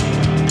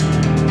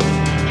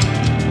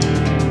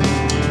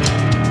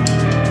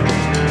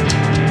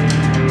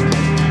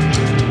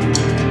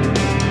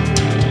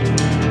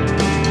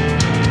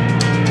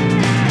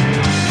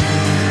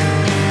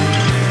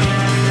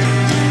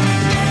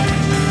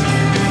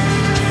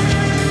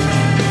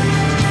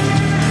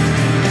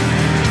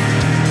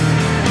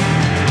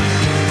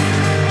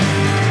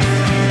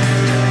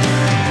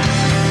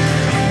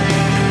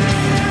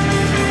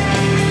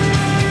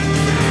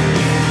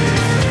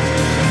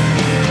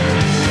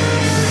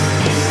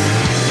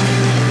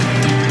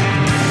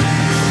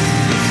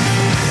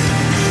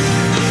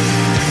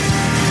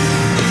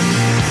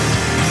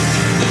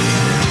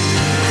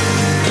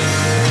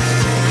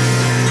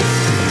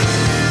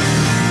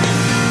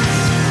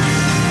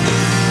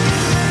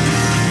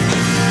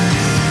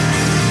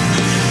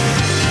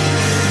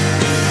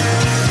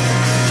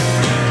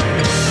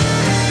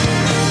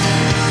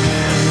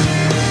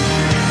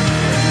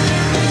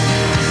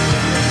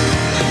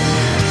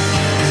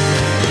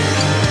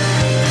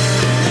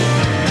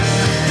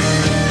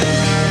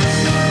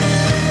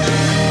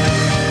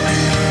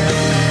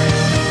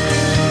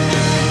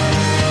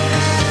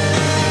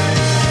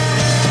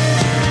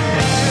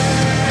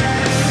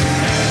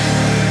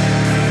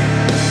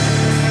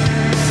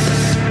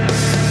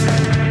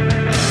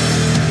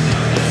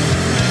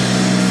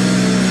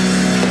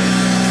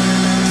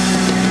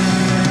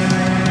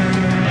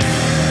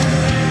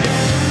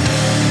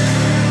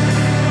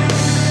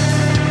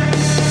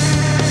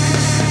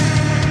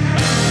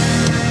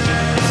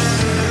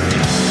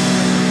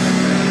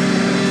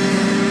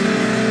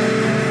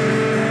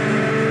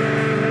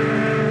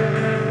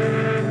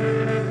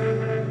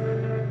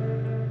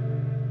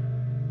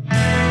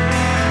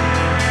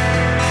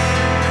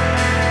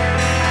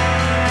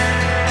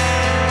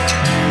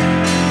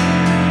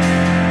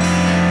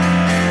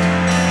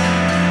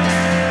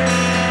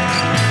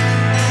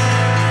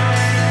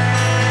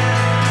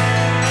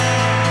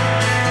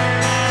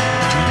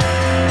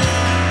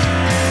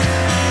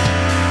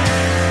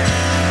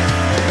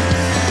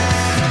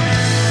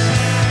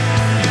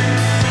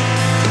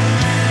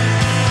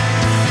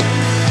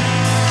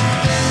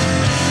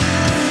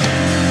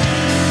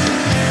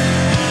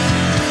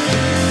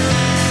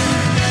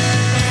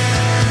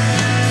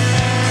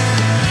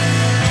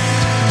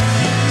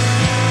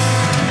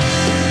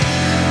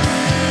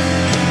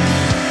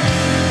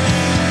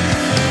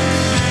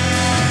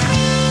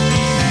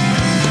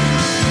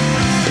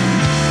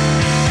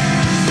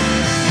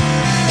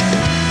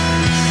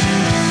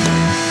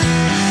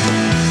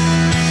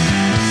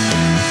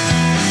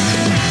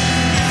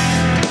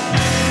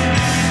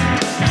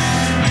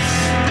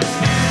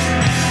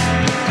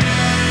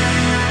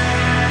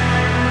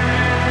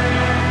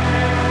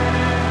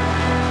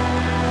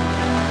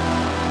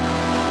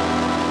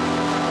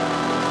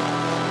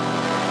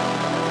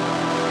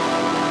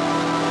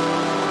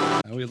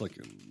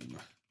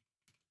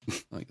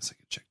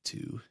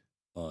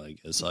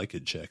 guess I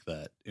could check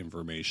that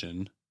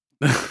information.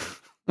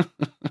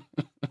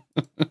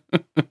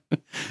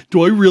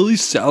 Do I really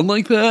sound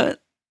like that?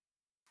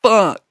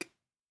 Fuck.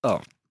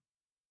 Oh.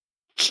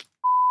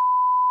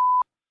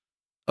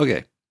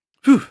 Okay.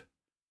 Whew.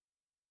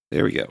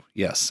 There we go.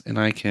 Yes, and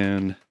I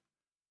can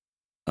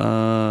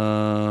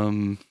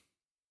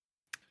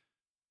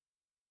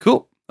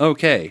cool.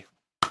 Okay.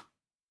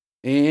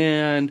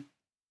 And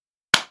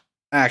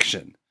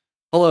action.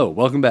 Hello,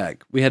 welcome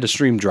back. We had a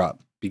stream drop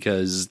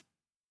because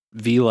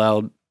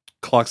VLoud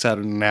clocks out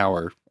in an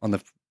hour on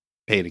the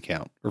paid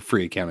account or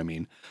free account, I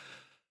mean.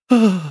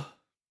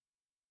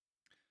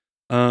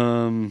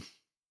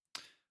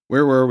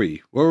 Where were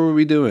we? What were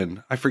we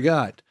doing? I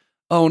forgot.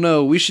 Oh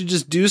no, we should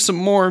just do some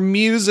more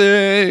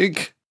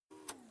music.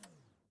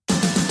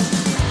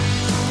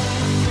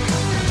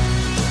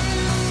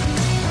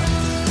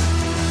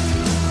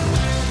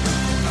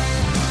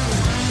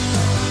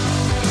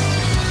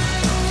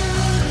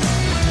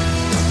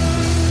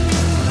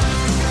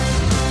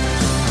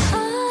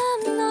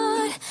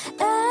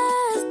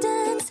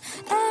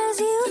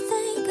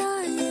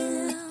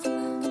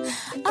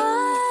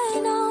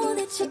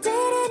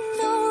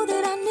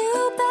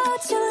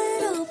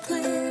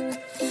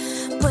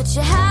 But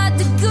you had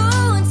to go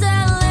and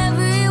tell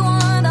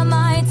everyone about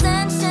my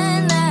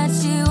attention that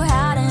you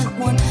hadn't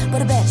won.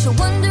 But I bet you're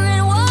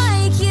wondering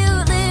why a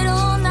cute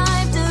little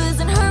knife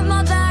doesn't hurt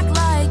my back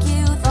like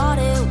you thought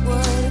it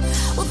would.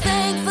 Well,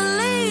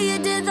 thankfully you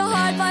did the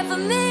hard part for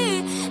me,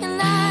 and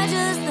I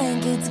just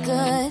think it's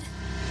good.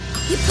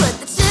 You put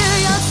the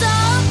cherry on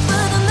top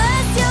for the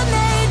mess you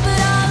made, but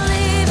I'll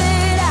leave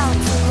it out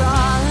to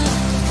rot.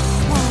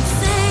 Won't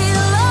say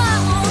a lot,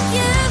 won't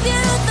give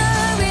you the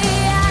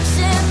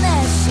reaction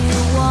that you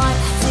want.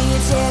 See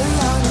your cherry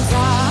on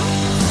top.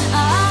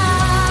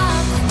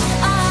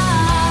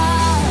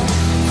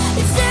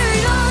 It's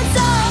cherry on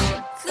top.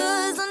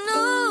 'Cause I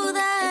know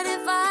that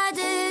if I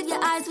did,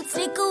 your eyes would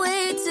sneak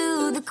away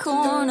to the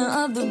corner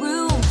of the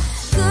room.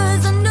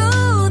 'Cause I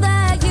know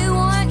that you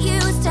aren't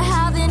used to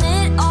having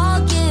it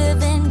all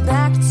given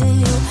back to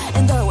you.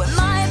 And though it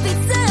might be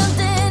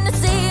tempting to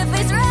see your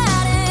face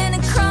redden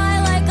and cry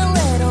like a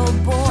little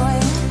boy,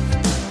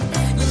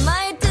 you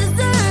might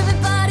deserve it,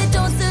 but it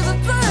don't serve a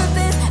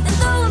purpose. And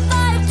though I'm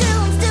 5'2",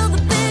 I'm still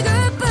the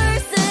bigger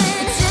person.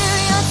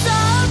 Cherry on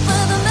top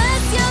for the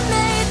mess you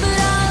made, but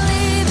I'll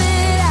leave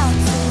it out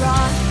to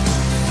rot.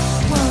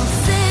 Won't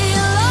say a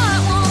lot,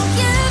 won't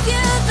give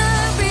you the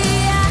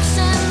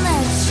reaction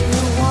that you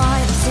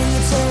want. See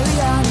your cherry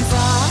on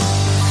top.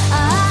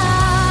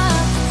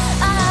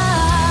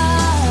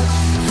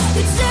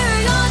 Your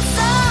cherry on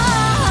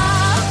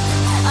top.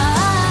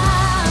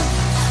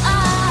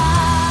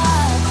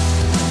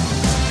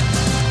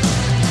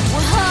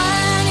 Well,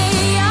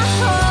 honey, I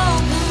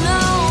hope you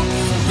know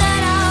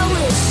that I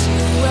wish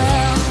you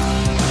well.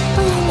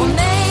 Or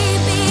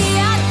maybe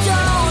I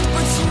don't,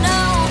 but you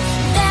know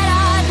that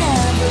I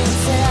never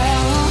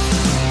tell.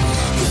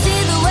 'Cause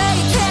either way,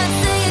 you can't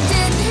say you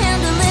didn't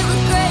handle it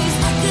with grace.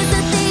 'Cause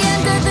at the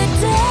end of the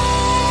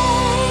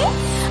day,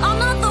 I'm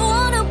not the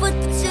one who put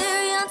the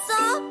cherry on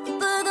top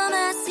for the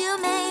mess you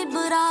made,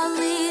 but I'll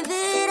leave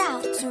it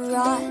out to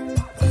rot.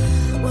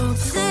 Won't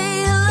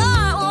say a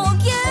lot, won't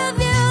give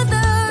you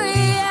the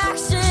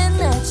reaction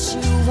that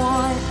you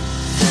want.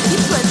 You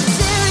put the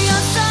cherry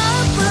on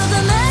top for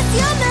the mess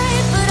you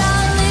made, but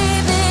I'll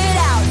leave it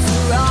out to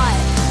rot.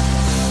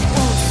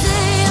 Won't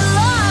say a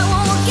lot,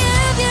 won't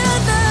give you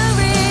the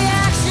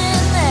reaction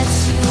that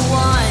you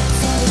want.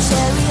 See the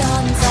cherry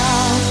on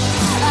top.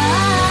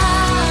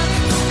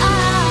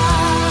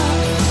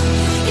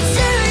 Your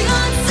cherry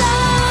on top.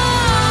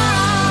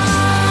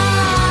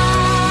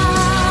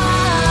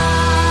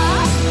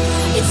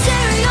 Your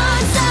cherry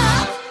on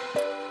top.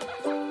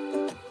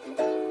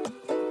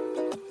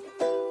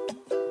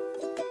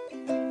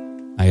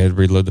 I had to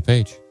reload the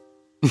page.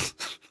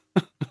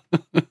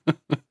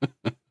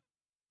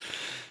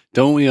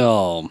 Don't we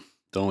all?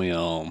 Don't we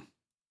all?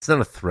 It's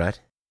not a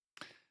threat.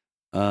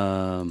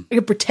 I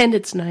can pretend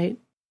it's night.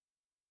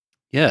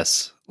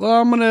 Yes.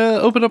 Well, I'm going to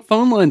open up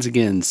phone lines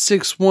again.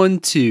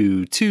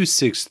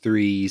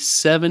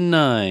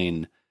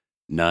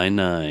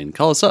 612-263-7999.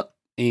 Call us up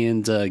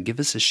and give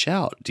us a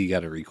shout. Do you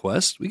got a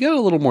request? We got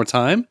a little more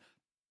time.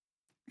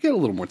 We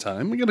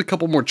got a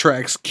couple more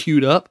tracks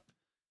queued up.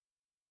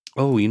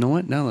 Oh, you know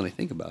what? Now that I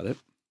think about it.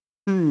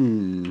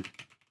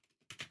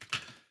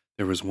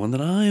 There was one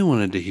that I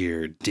wanted to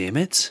hear. Damn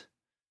it.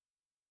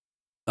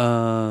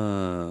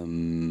 I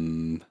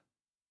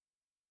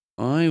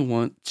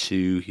want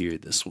to hear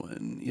this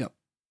one. Yep.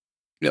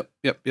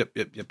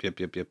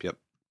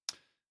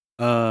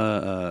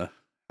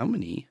 How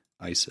many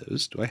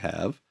ISOs do I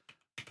have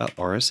about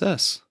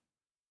RSS?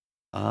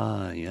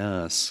 Ah,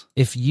 yes.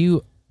 If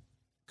you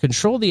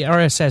control the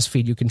RSS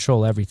feed, you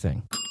control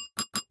everything.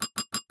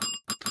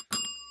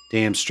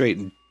 Damn straight.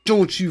 And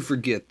don't you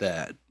forget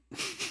that.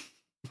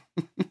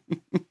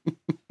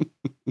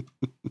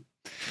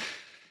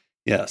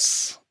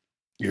 Yes.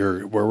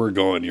 Where we're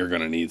going, you're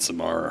going to need some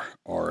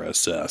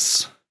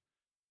RSS.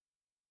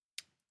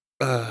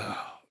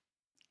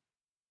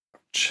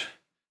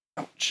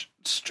 Ouch.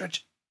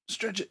 Stretch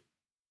it.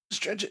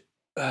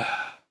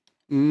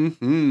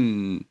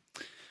 Mm-hmm.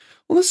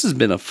 Well, this has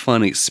been a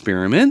fun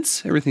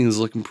experiment. Everything's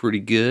looking pretty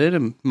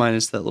good,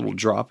 minus that little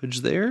droppage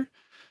there.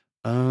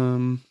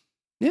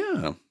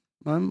 Yeah,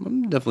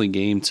 I'm definitely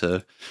game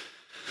to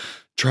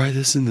try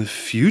this in the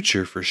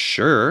future for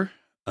sure.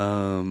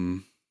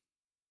 We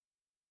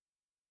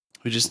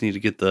just need to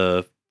get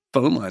the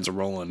phone lines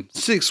rolling.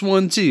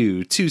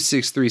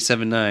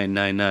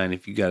 612-263-7999.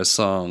 If you got a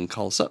song,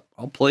 call us up.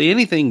 I'll play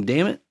anything,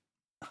 damn it.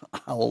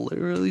 I'll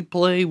literally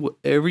play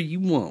whatever you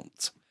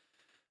want.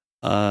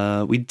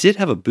 We did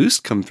have a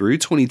boost come through,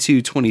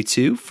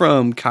 2222,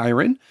 from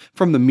Kyron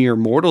from the Mere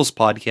Mortals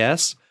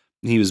podcast.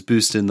 He was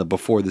boosting the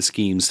Before the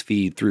Schemes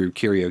feed through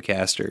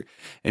Curiocaster.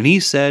 And he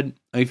said,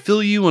 I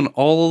feel you on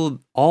all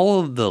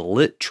of the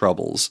lit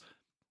troubles.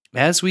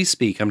 As we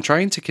speak, I'm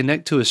trying to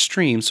connect to a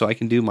stream so I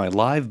can do my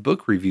live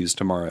book reviews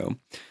tomorrow.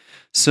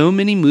 So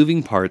many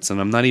moving parts, and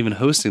I'm not even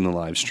hosting the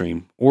live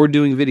stream or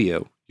doing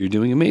video. You're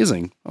doing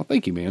amazing. Oh,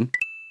 thank you, man.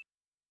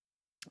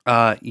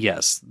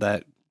 Yes,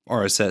 that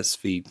RSS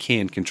feed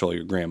can control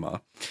your grandma.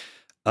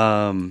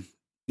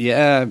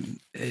 Yeah,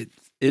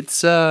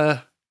 it's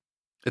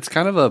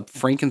kind of a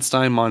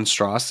Frankenstein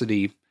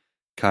monstrosity,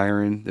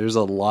 Kyron. There's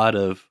a lot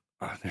of,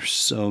 there's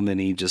so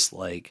many just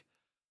like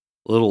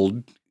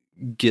little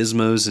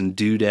gizmos and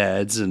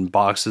doodads and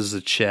boxes to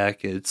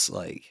check. It's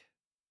like,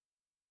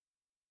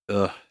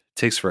 it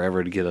takes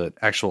forever to get an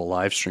actual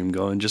live stream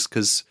going just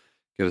because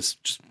you gotta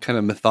just kind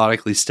of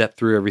methodically step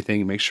through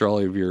everything and make sure all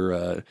of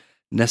your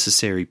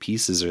necessary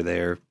pieces are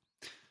there.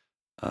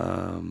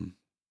 And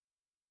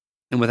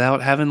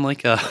without having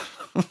like a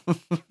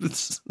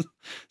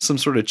some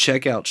sort of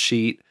checkout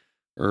sheet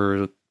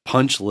or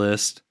punch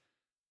list,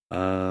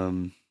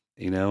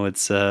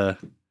 it's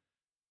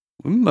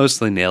we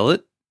mostly nail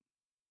it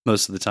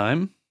most of the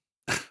time.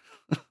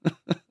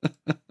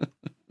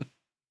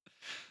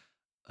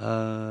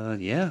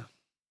 Yeah.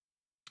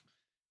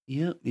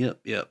 Yep.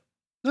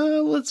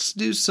 Let's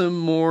do some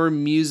more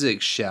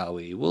music, shall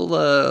we?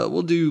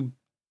 We'll do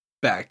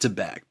back to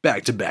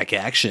back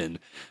action.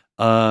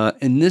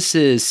 And this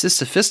is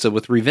Sisyphista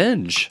with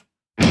Revenge.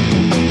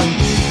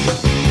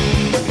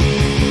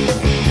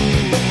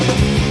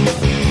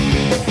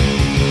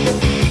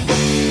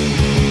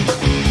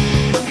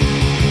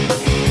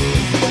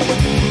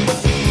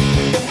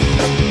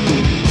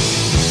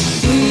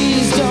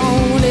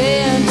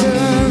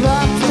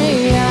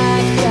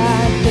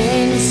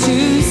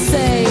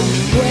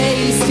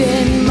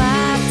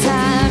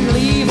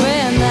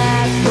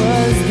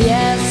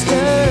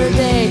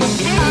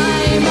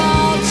 I'm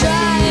all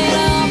dried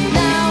up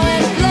now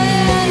and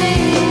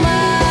planning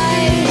my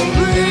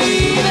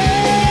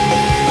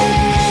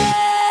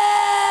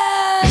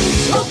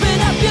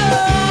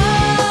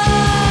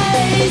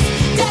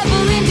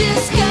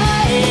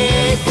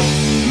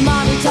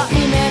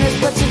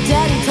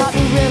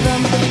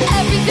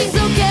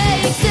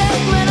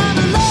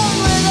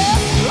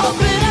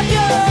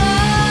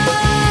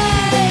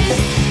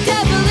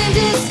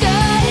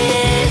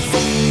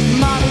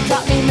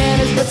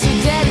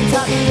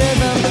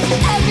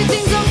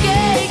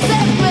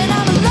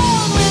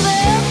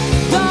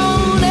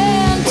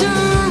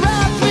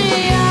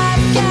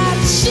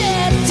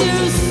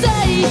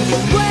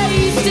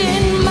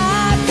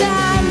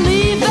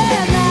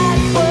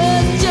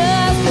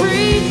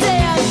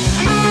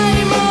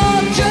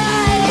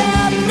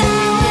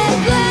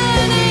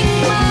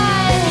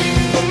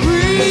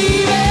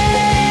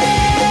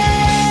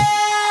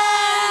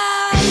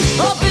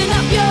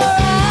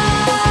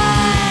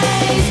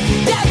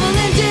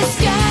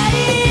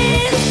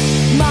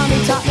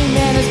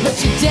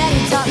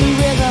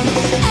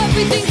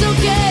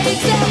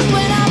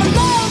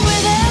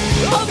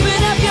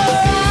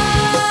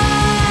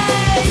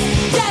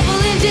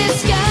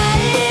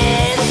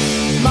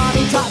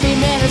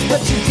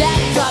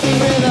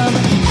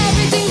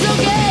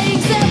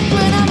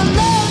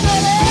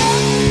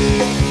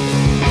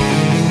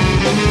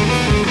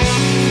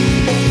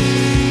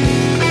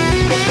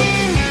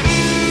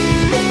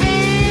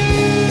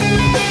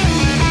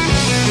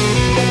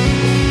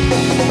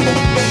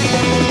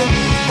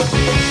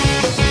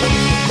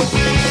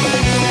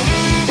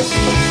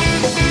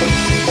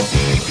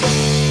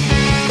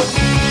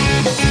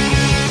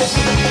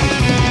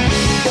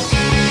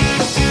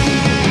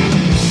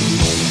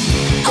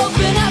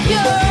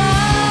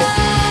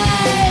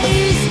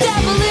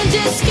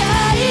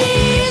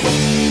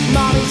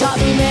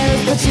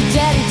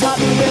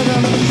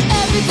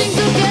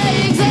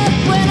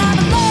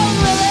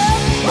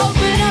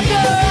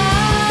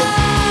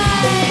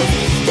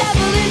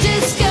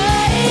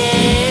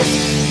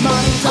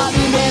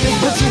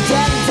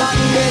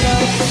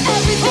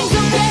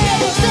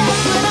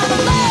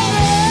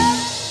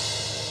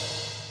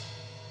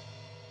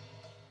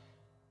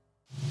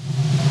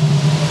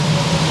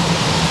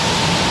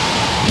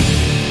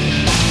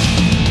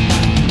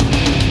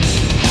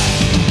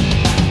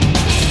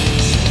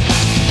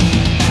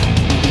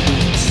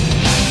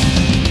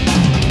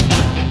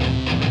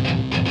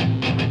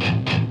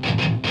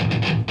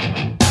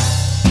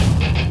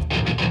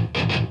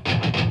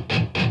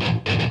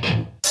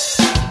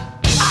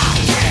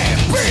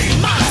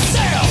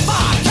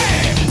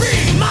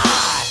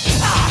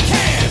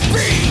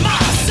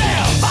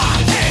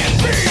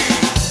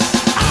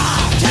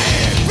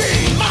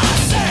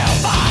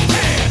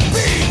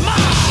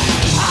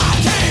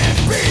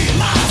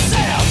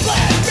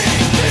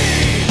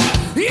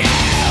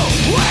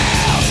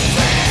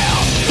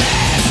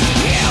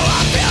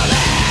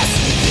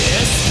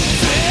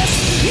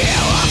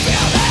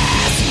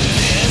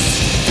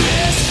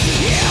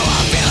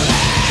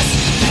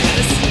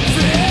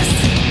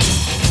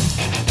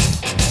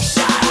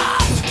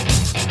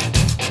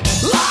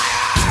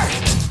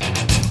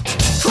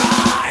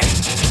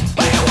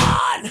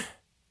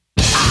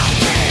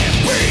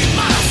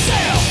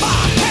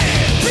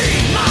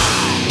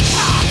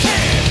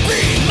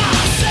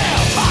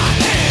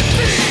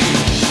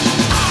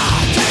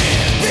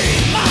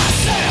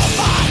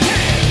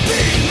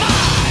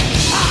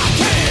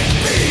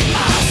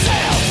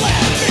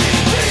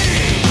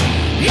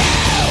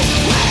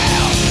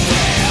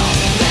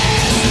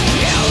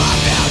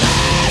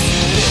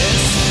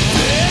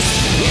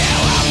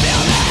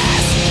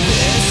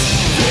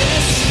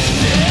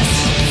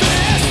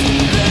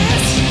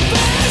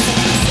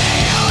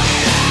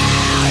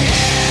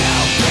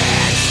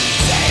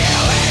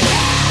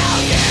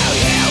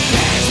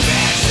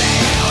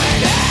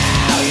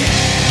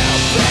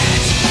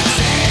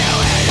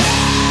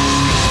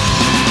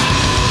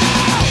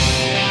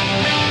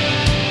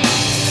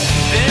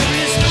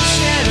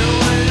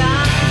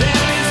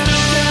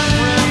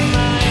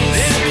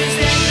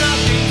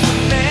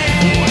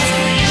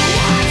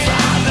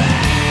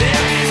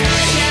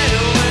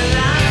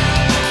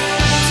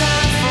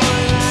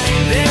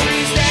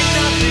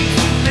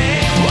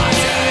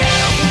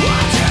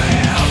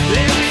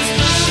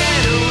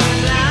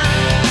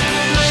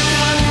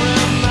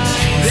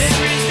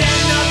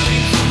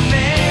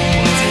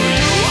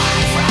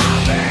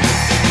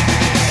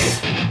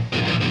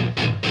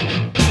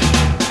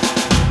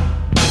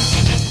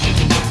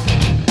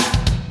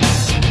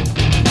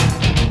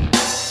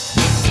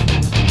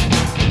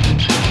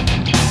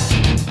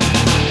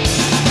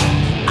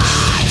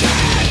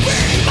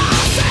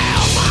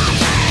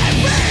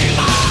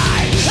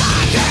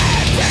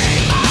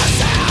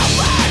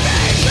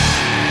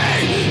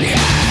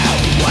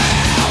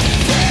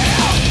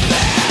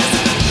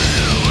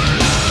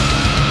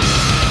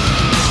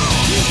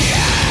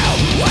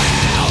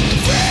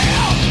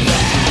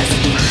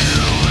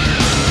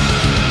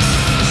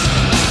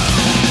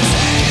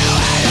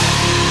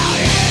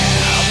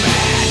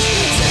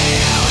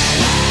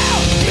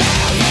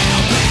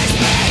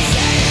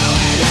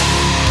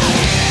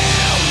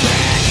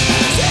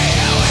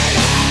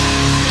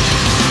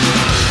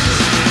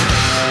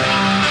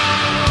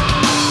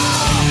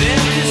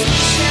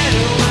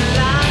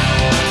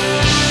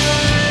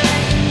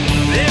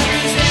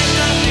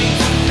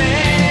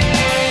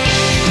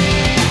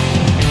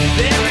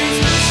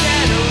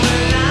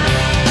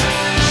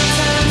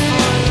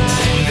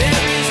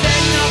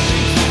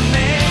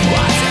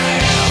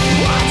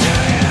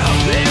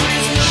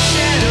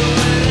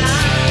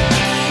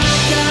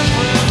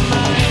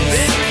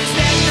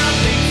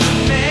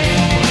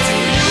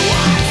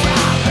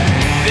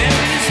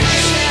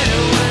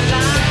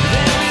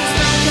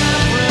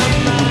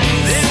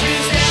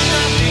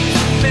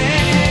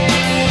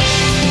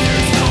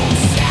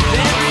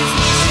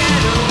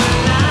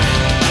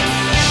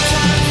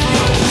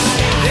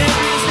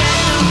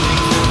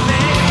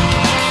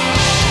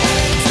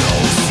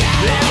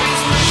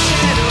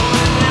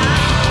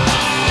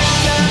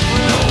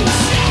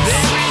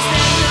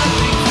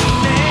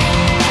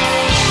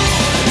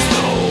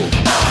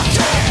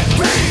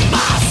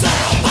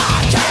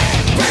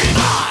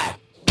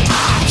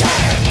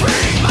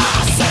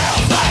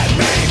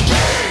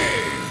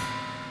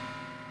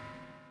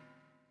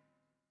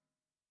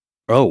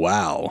Oh,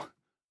 wow.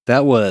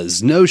 That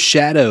was No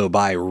Shadow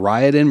by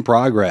Riot in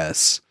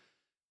Progress.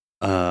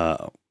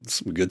 Some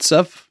good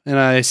stuff. And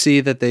I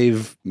see that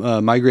they've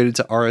migrated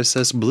to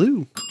RSS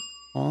Blue.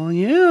 Oh,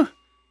 yeah.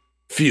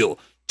 Feel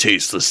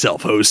tasteless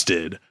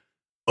self-hosted.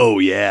 Oh,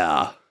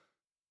 yeah.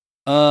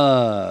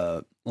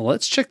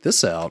 Let's check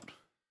this out.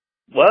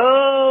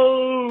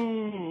 Whoa!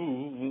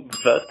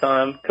 First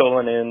time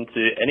calling in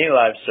to any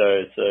live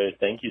show, so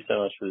thank you so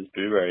much for this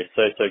blueberry.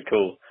 So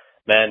cool.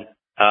 Man,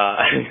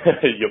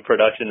 your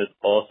production is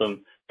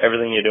awesome.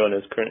 Everything you're doing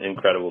is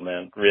incredible,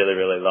 man. Really,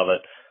 really love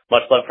it.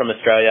 Much love from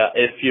Australia.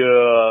 If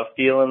you're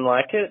feeling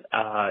like it,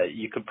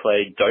 you could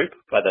play Dope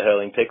by the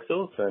Hurling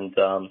Pixels. And,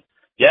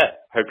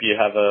 hope you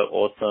have an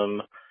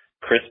awesome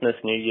Christmas,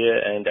 New Year,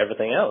 and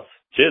everything else.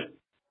 Cheers.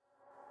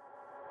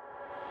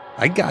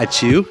 I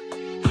got you.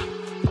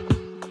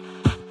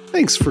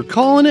 Thanks for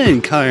calling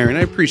in, Kyron.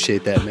 I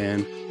appreciate that,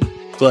 man.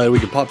 Glad we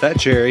could pop that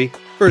cherry.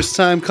 First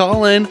time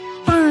calling.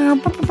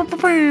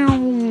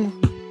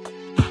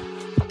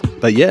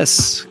 But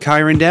yes,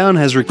 Kyron Down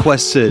has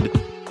requested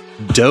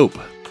Dope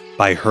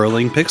by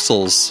Hurling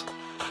Pixels.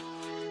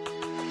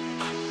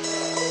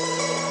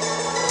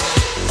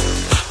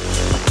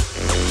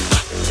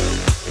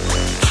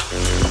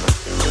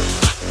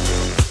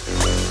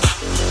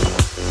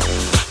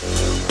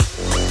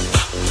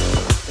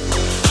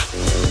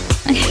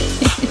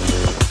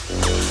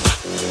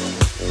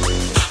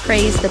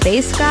 Praise the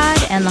base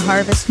god and the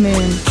harvest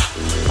moon.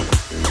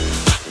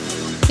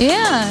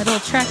 Yeah, it'll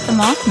attract the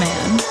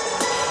Mothman.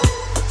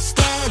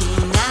 Steady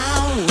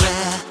now,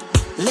 we're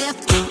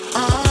lifting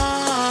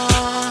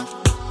on.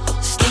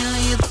 Still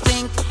you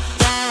think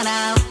that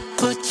I'll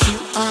put you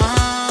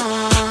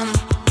on.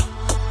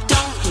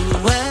 Don't you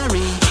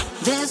worry,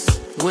 this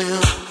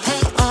will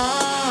pay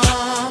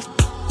off.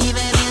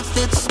 Even if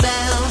it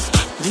spells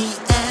the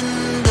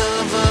end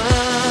of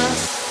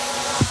us.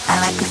 I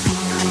like the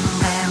feeling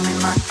very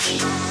much.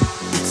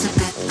 It's a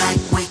bit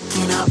like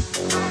waking up.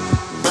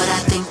 But I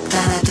think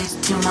that I did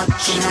too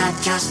much and I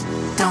just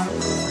don't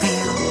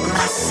feel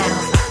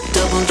myself.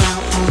 Double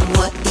down on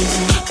what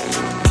isn't.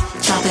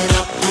 Chop it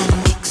up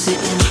and mix it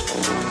in.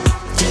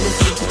 Do you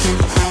think you can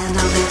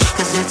handle this?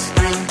 Cause it's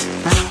really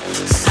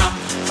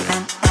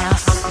something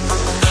else.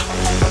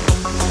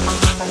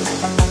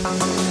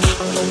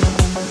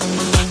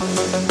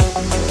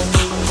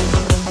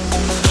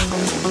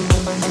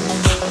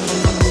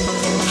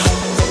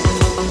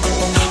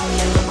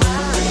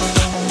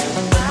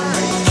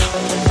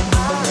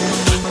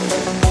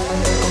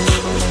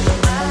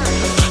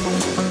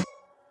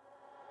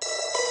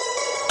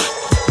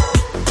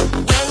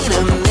 Wait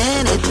a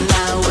minute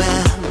now,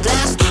 we're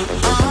blasting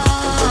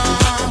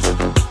off.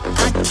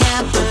 I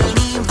can't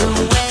believe the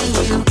way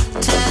you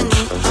turn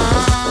me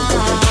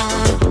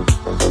on.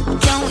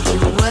 Don't you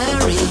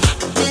worry,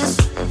 this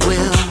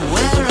will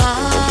wear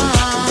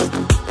off.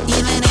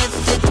 Even if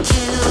it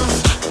kills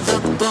the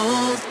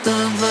both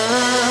of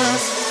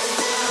us.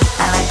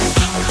 I like the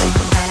feeling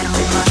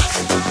very much.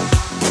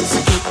 It's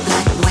a bit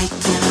like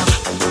waking up.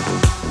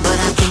 But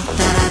I think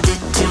that I did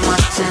too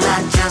much and I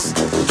just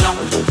don't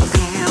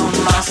feel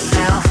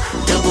myself.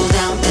 Double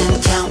down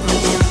and count me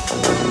in.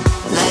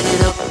 Light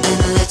it up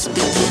and let's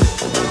begin.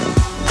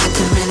 I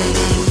can really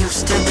get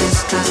used to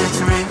this cause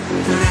it's really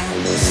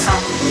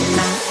something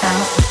else.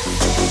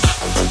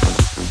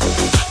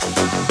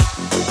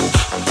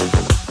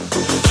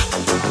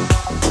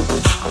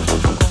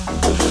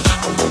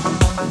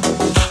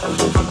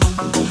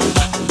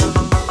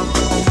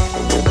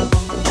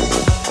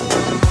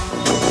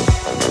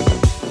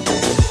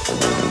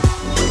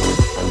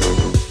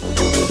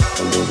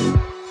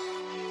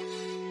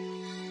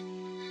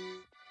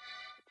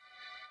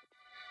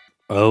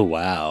 Oh,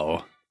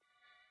 wow.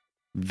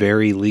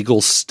 Very legal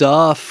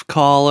stuff,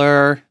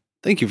 caller.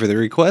 Thank you for the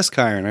request,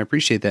 Kyron. I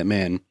appreciate that,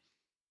 man.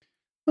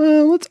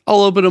 Let's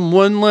all open them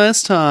one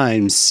last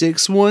time.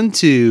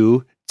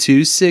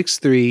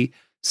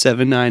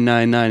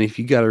 612-263-7999. If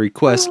you got a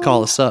request,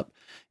 call us up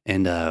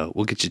and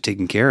we'll get you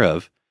taken care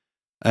of.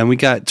 And we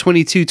got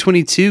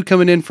 2222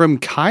 coming in from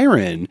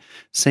Kyron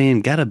saying,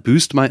 gotta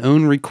boost my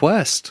own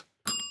request.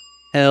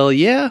 Hell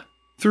yeah.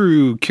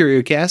 Through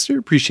CurioCaster.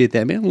 Appreciate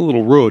that, man. A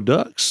little row of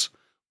ducks.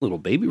 Little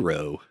baby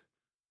row.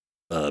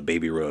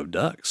 Baby row of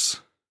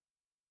ducks.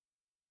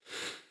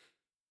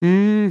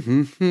 That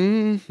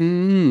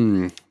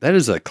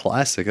is a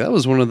classic. That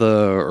was one of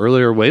the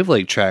earlier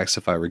Wavelake tracks,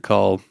 if I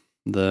recall.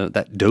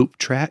 That Dope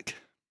track.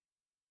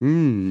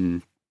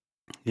 Yes.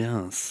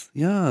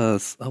 Oh,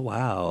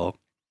 wow.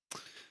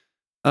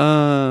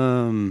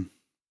 I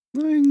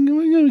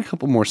got a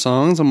couple more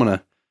songs. I'm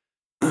gonna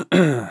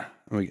I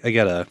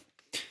got a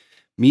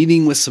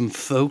meeting with some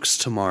folks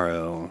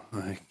tomorrow.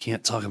 I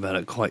can't talk about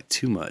it quite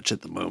too much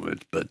at the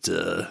moment, but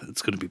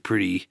it's gonna be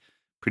pretty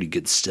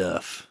good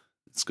stuff.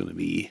 It's gonna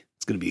be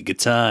a good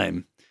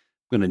time.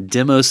 I'm gonna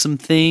demo some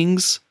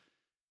things.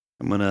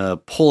 I'm gonna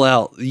pull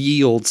out the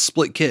ye old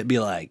split kit and be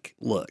like,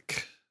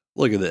 look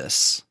at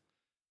this.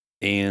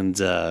 And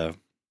I'm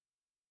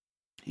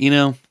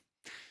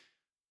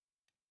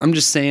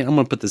just saying, I'm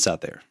gonna put this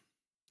out there.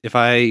 If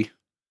I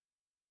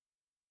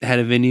had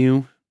a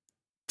venue,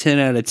 10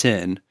 out of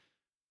 10.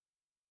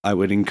 I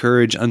would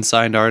encourage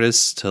unsigned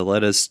artists to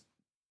let us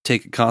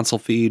take a console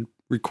feed,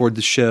 record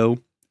the show,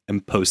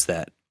 and post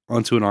that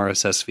onto an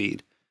RSS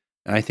feed.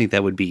 And I think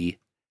that would be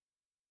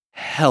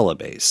hella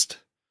based.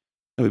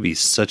 That would be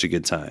such a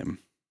good time.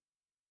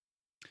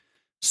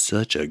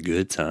 Such a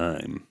good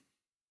time.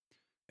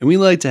 And we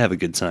like to have a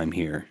good time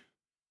here.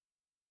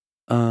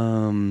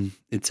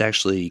 It's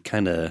actually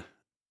kind of,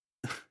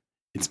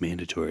 it's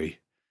mandatory.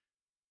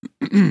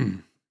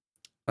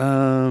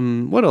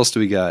 What else do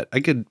we got? I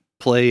could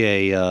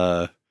play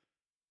a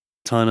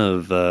ton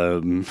of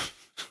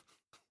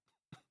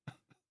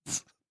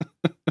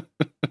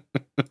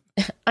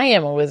I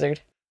am a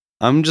wizard.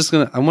 I want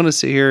to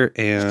sit here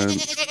and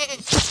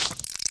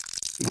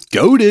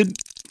goated.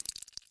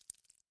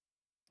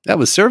 That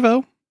was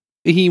Servo.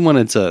 He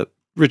wanted to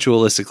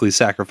ritualistically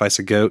sacrifice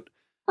a goat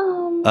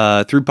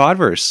through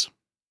Podverse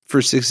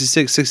for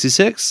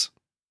 6666.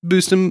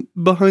 Boost him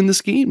behind the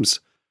schemes.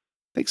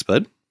 Thanks,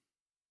 bud.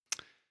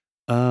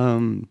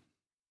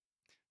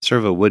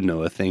 Servo would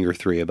know a thing or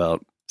three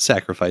about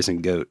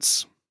sacrificing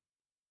goats.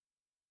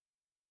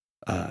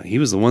 He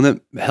was the one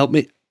that helped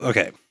me.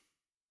 Okay.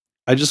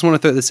 I just want to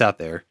throw this out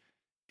there.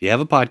 If you have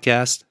a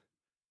podcast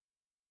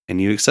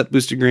and you accept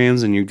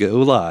boostograms and you go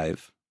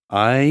live,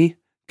 I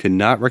could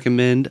not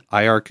recommend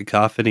IR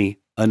Cacophony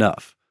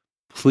enough.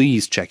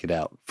 Please check it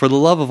out. For the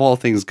love of all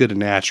things good and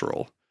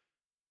natural,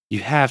 you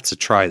have to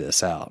try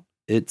this out.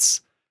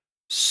 It's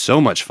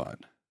so much fun.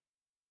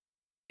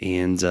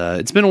 And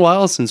it's been a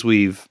while since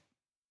we've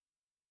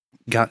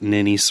gotten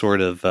any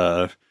sort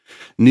of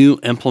new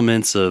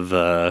implements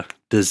of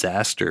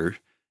disaster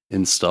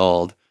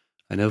installed.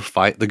 I know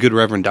the good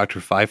Reverend Dr.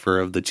 Pfeiffer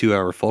of the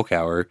 2-hour folk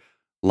hour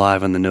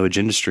live on the No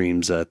Agenda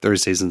streams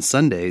Thursdays and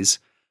Sundays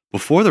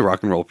before the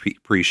rock and roll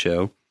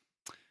pre-show.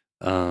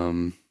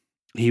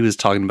 He was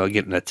talking about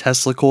getting a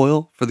Tesla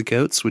coil for the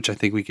goats, which I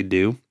think we could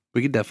do.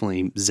 We could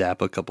definitely zap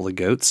a couple of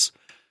goats.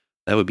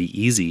 That would be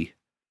easy.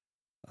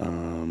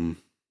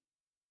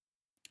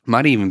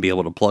 Might even be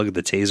able to plug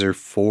the taser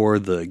for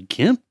the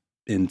GIMP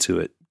into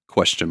it, ?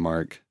 We'll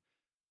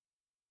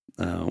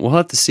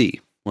have to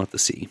see.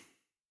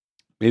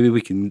 Maybe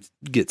we can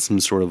get some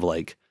sort of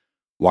like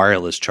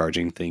wireless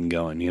charging thing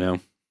going, you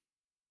know?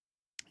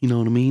 You know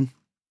what I mean?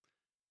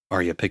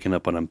 Are you picking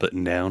up what I'm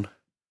putting down?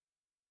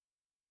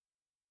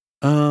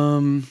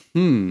 Trying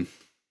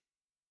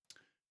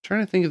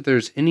to think if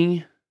there's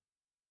anything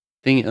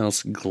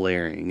else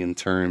glaring in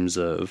terms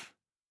of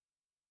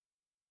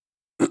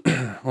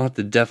I'll have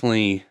to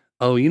definitely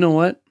oh, you know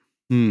what?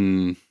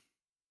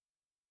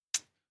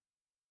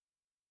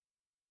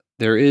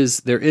 There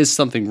is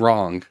something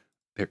wrong.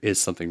 There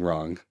is something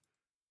wrong.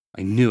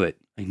 I knew it.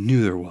 I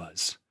knew there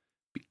was.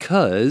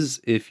 Because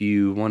if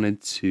you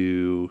wanted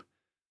to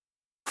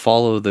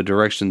follow the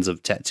directions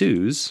of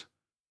tattoos,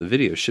 the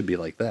video should be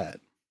like that.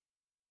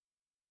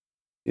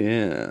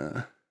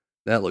 Yeah.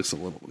 That looks a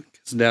little...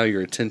 Because now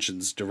your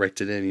attention's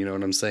directed in, you know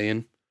what I'm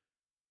saying?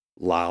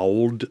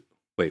 Loud.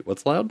 Wait,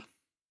 what's loud?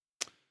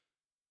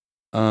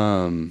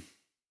 Yeah.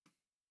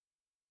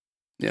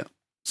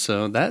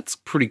 So that's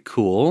pretty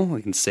cool.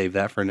 I can save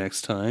that for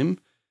next time.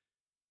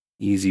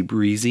 Easy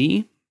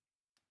breezy.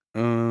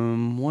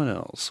 What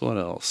else?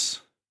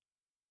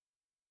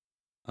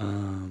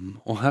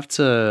 We'll have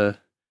to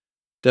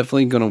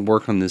definitely gonna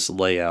work on this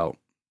layout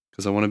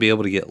because I want to be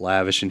able to get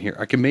lavish in here.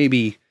 I can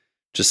maybe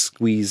just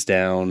squeeze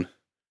down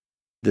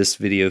this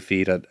video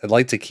feed. I'd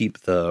like to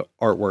keep the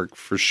artwork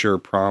for sure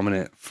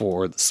prominent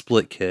for the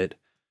split kit.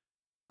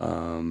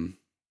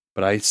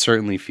 But I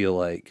certainly feel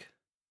like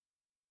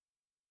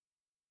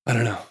I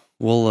don't know.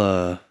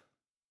 We'll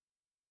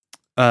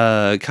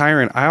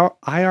Kyron,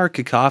 IR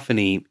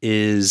Cacophony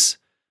is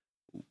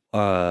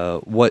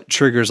what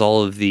triggers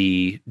all of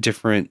the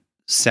different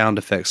sound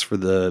effects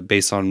for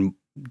based on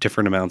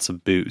different amounts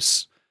of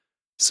boosts.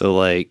 So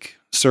like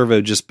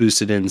Servo just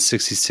boosted in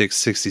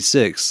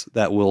 6666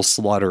 that will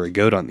slaughter a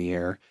goat on the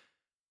air.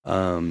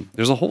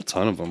 There's a whole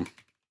ton of them.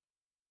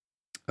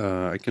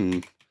 I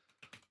can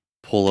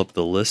pull up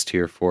the list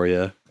here for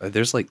you.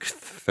 There's like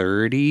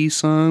 30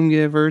 some,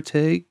 give or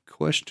take, ?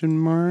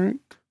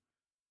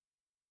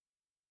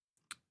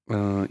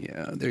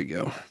 Yeah, there you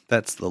go.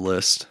 That's the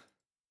list.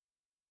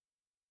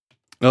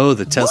 Oh,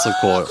 the Tesla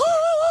coil.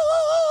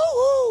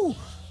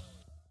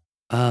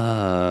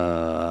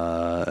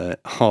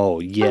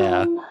 Oh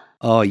yeah.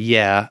 Oh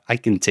yeah, I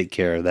can take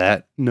care of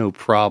that. No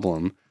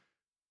problem.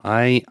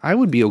 I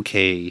would be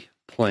okay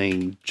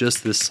playing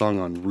just this song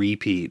on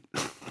repeat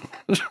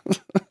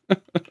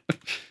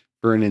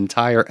for an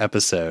entire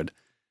episode.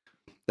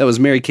 That was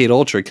Mary Kate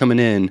Ultra coming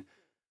in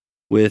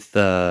with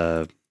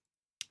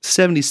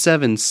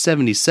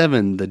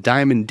 7777, the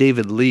Diamond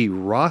David Lee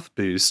Roth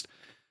boost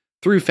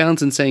through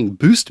Fountain saying,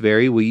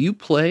 Boostberry, will you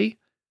play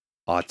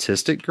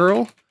Autistic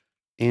Girl?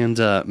 And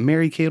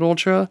Mary Kate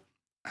Ultra,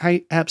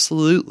 I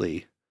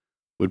absolutely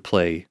would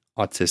play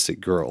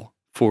Autistic Girl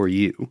for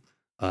you.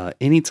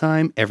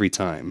 Anytime, every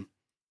time.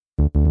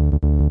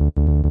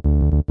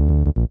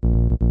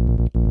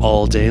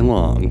 All day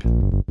long.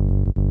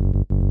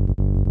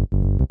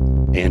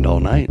 and all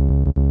night.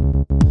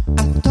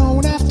 I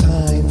don't have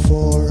time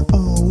for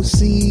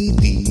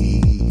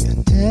OCD,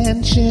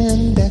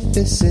 attention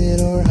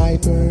deficit or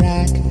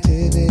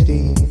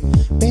hyperactivity.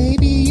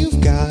 Baby,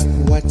 you've got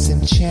what's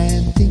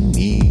enchanting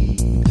me.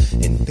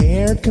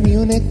 Impaired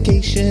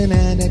communication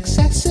and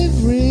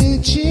excessive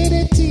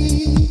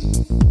rigidity.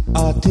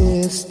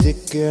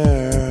 Autistic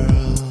girl,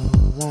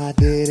 I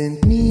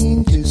didn't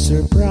mean to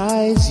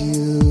surprise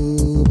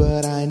you,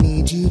 but I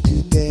need you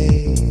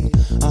today.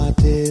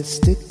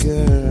 Autistic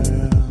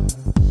girl,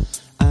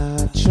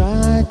 I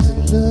tried to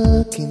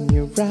look in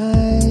your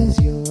eyes,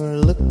 you're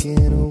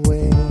looking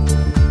away.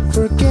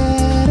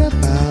 Forget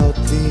about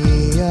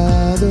the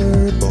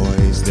other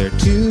boys, they're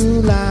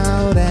too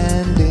loud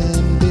and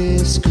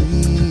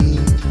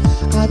indiscreet.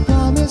 I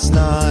promise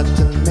not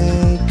to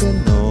make a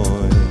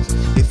noise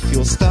if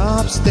you'll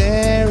stop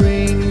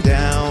staring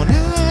down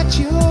at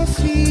your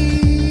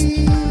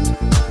feet.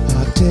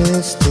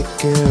 Autistic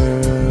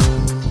girl,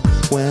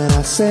 when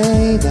I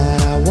say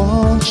that I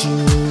want you,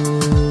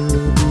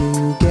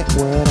 you get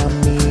what I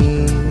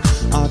mean.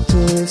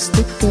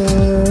 Autistic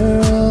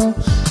girl,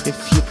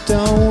 if you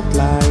don't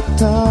like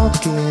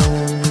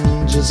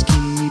talking, just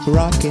keep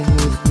rocking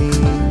with me.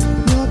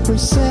 Your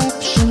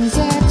perception's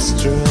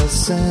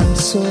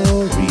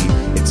extrasensory,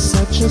 it's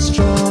such a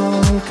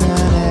strong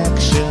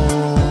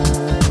connection.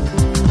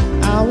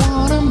 I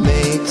wanna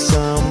make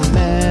some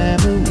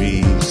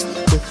memories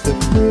with the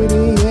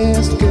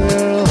prettiest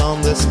girl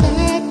on the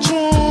spectrum.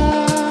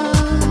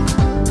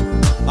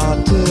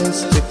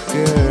 Autistic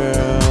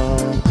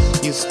girl,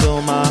 you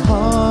stole my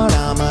heart,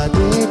 I'm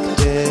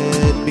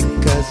addicted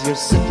because you're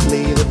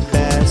simply the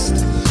best.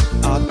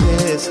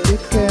 Autistic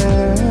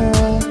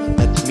girl,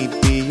 let me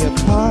be a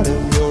part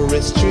of your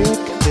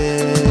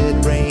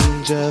restricted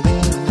range of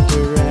interest.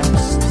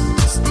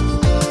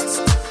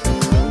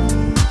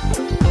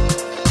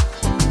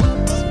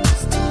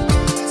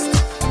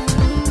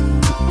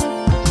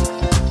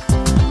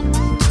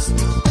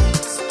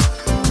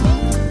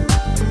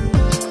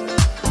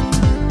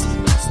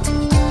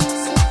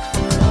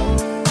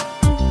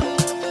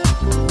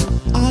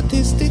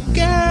 Autistic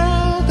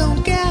girl,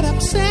 don't get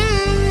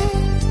upset.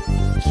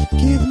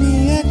 Give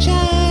me a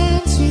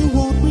chance you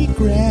won't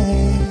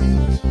regret.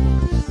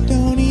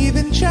 Don't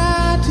even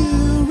try to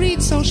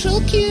read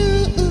social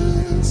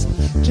cues.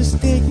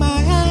 Just take my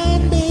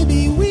hand,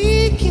 baby,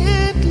 we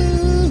can't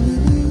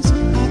lose.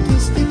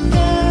 Autistic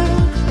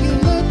girl,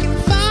 you're looking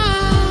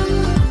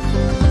fine.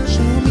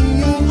 Show me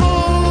your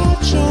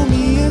heart, show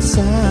me a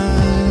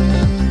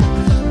sign.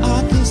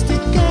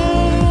 Autistic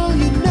girl,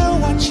 you know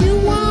what you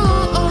want.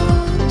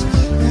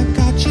 I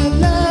got your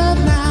love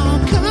now,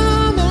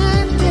 come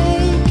and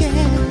take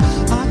it.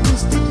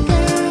 Autistic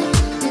girl,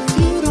 if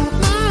you don't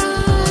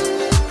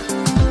mind,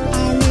 I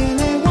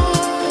really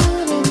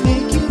wanna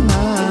make you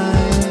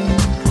mine.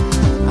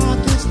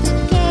 Autistic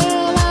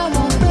girl, I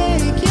won't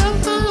break your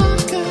heart,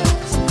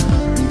 'cause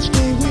each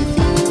day with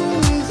you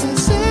is a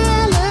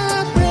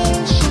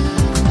celebration.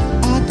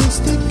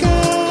 Autistic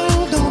girl,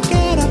 don't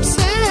get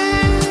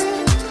upset.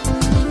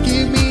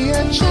 Give me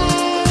a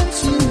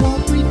chance you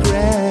won't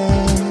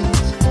regret.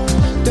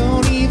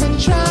 Don't even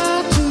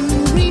try to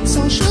read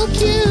social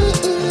cues.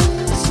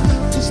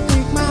 Just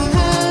take my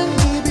hand,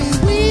 baby,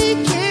 we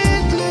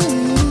can't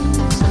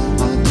lose.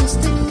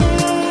 Autistic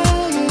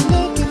girl, you're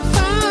looking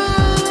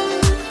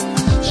fine.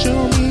 Show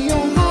me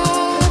your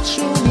heart,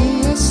 show me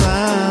a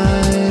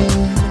sign.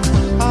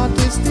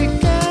 Autistic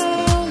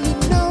girl, you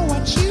know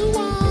what you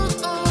want.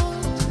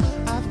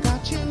 I've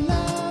got your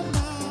love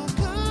now,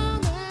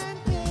 come and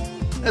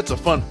take it. That's a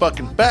fun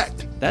fucking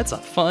fact. That's a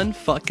fun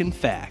fucking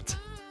fact.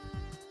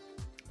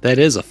 That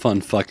is a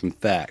fun fucking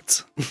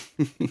fact.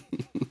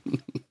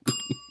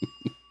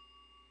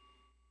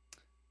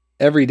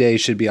 Every day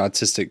should be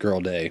Autistic Girl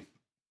Day.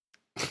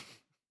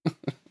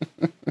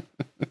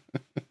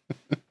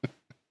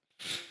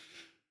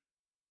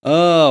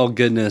 Oh,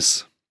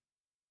 goodness.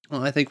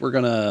 Well, I think we're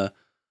going to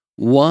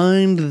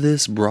wind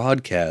this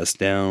broadcast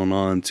down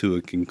onto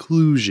a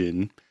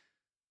conclusion.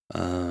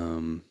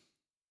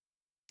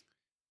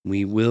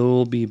 We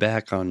will be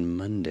back on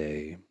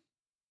Monday.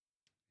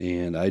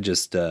 And I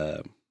just,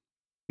 all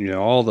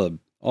the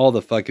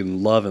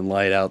fucking love and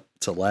light out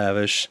to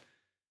Lavish.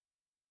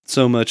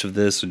 So much of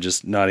this would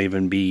just not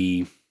even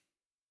be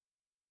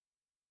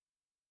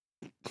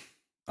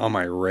on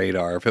my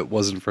radar if it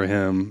wasn't for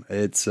him.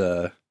 It's,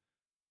 I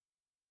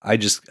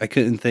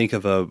couldn't think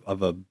of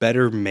a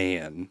better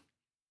man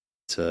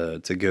to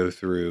go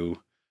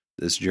through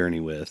this journey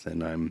with.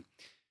 And I'm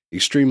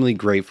extremely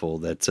grateful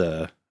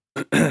that,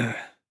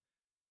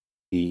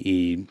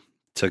 he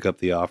took up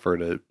the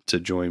offer to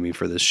join me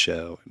for this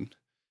show. And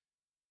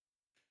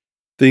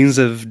things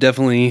have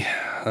definitely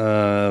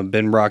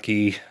been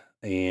rocky,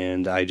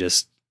 and I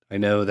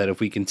know that if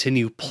we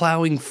continue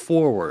plowing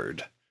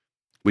forward,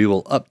 we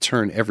will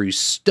upturn every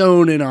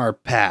stone in our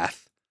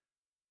path.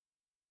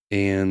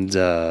 And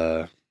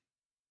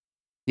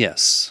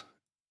yes,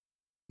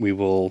 we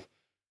will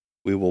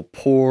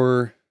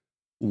pour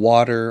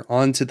water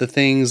onto the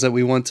things that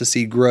we want to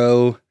see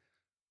grow,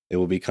 It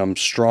will become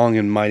strong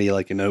and mighty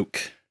like an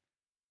oak.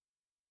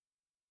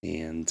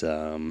 And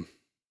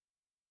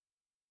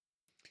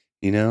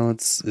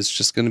it's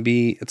just gonna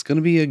be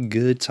a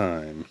good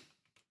time.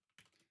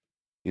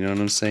 You know what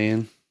I'm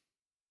saying?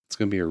 It's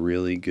gonna be a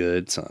really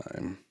good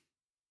time.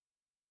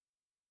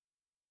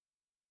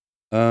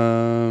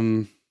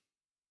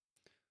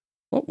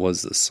 What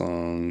was the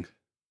song?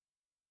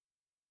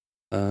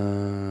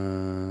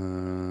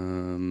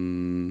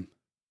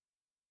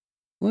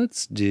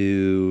 Let's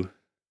do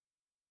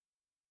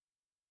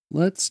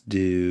this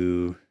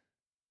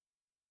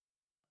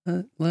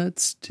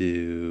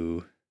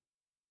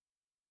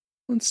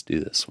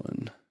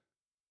one.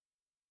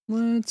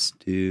 Let's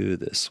do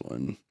this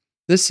one.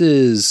 This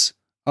is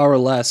our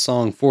last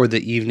song for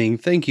the evening.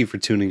 Thank you for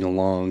tuning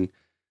along,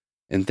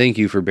 and thank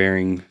you for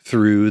bearing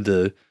through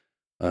the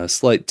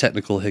slight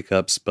technical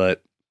hiccups,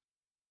 but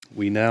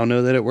we now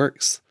know that it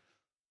works.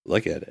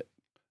 Look at it.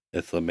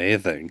 It's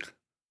amazing.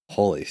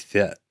 Holy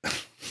shit.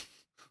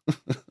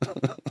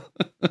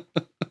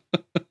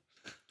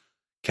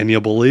 Can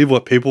you believe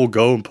what people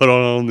go and put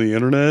on the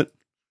internet?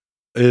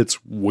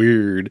 It's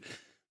weird.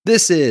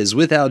 This is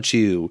Without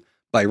You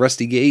by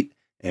Rusty Gate,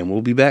 and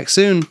we'll be back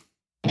soon.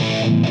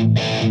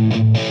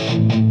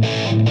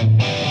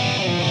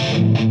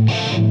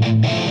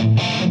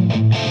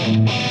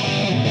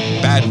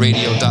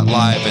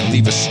 Badradio.live and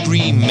leave a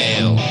Sch3m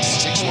mail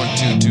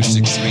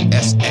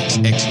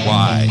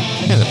 612-263-SXXY.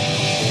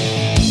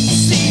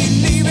 See you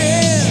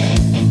leaving.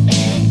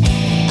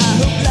 I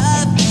hope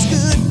life is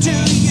good to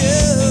you.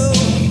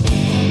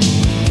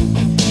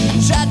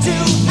 Try to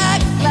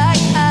act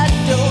like I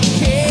don't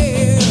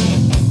care,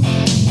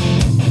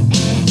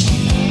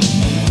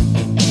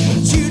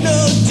 but you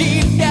know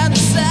deep down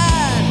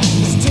inside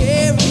it's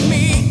tearing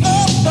me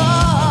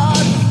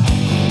apart.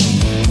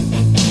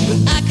 But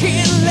I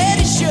can't let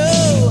it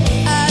show,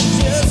 I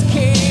just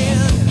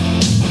can't.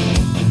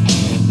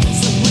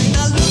 So when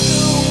I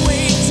look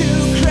away to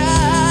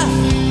cry,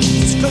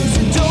 just close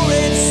the door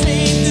and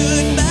say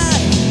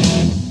goodbye.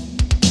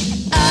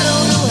 I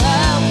don't know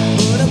how,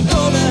 but I'm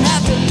gonna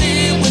have to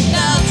live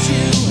without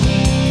you.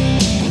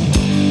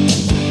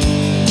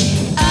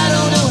 I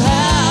don't know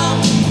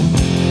how,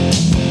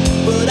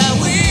 but I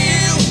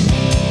will.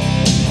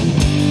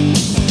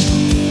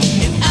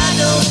 And I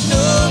don't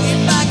know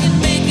if I can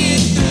make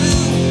it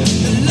through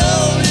the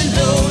lonely,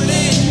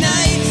 lonely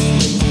nights.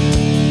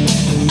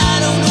 I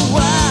don't know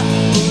why,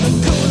 but I'm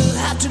gonna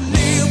have to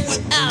live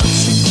without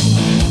you.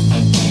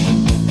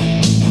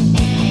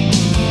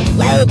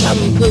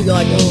 Welcome to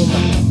your doom.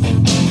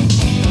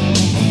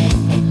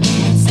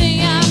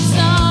 Say I'm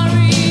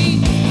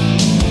sorry.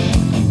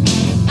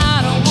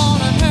 I don't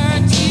wanna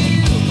hurt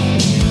you.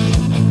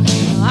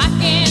 I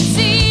can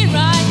see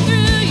right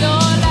through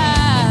your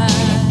lies.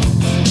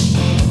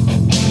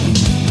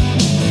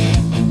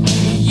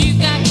 You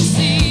got to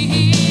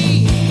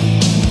see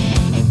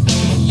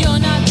you're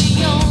not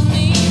the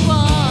only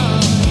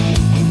one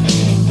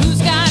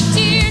who's got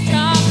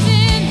teardrops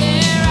in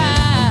their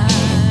eyes.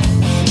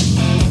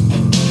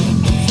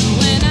 So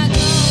when I go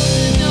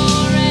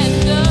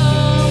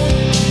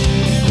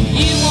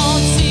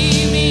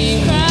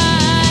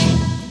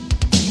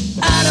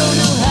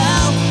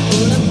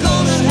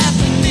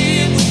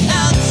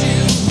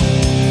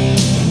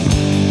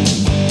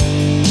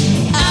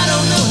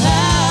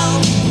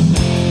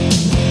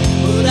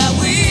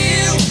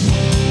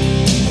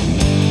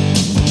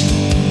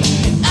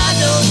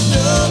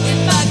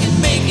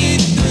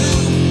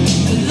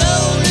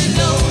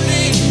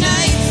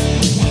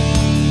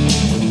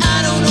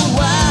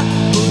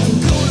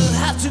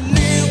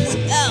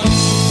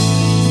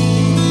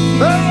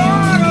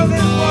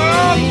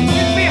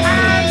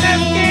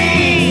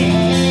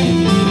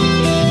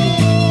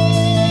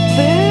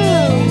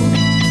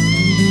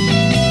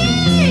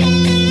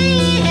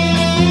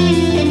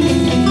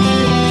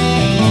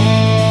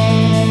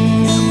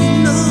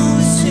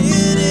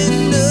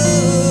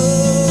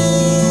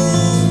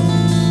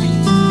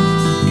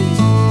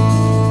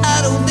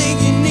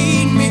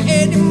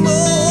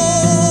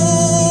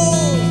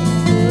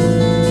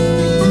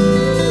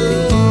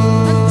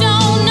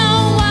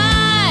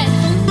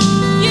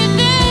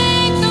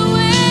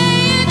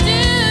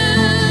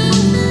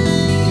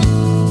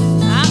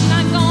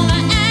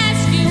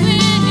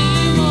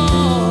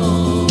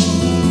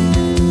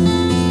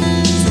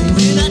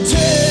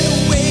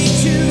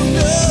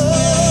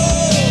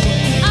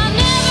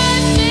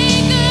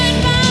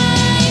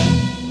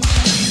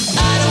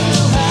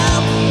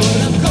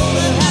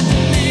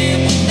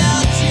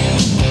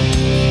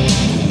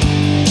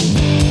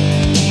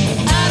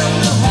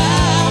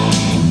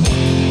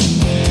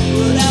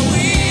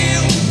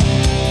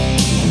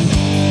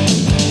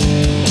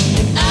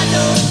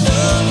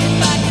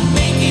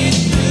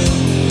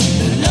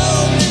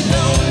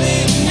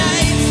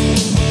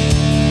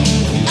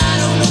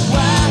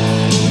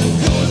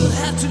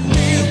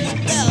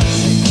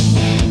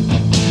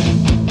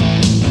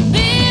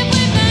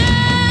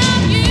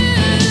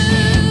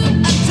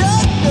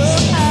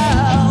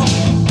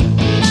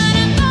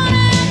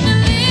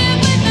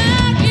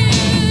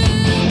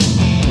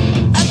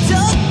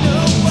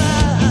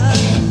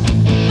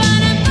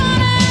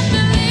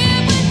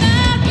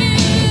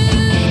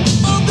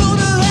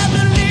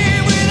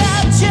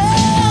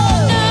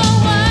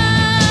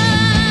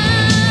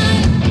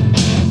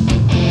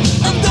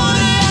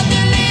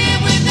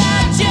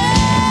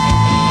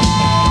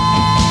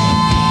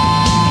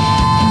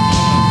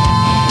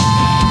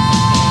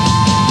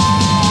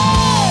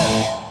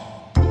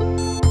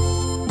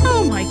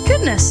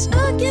business.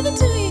 Give it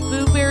to me.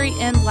 Blueberry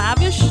and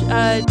Lavish,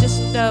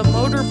 just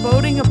motor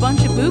boating a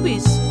bunch of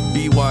boobies.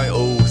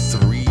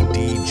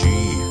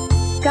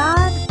 BYO3DG.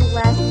 God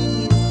bless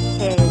you,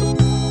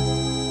 kids.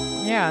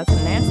 Yeah, it's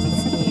a nasty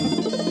scheme.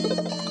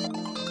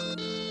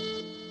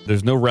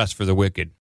 There's no rest for the wicked.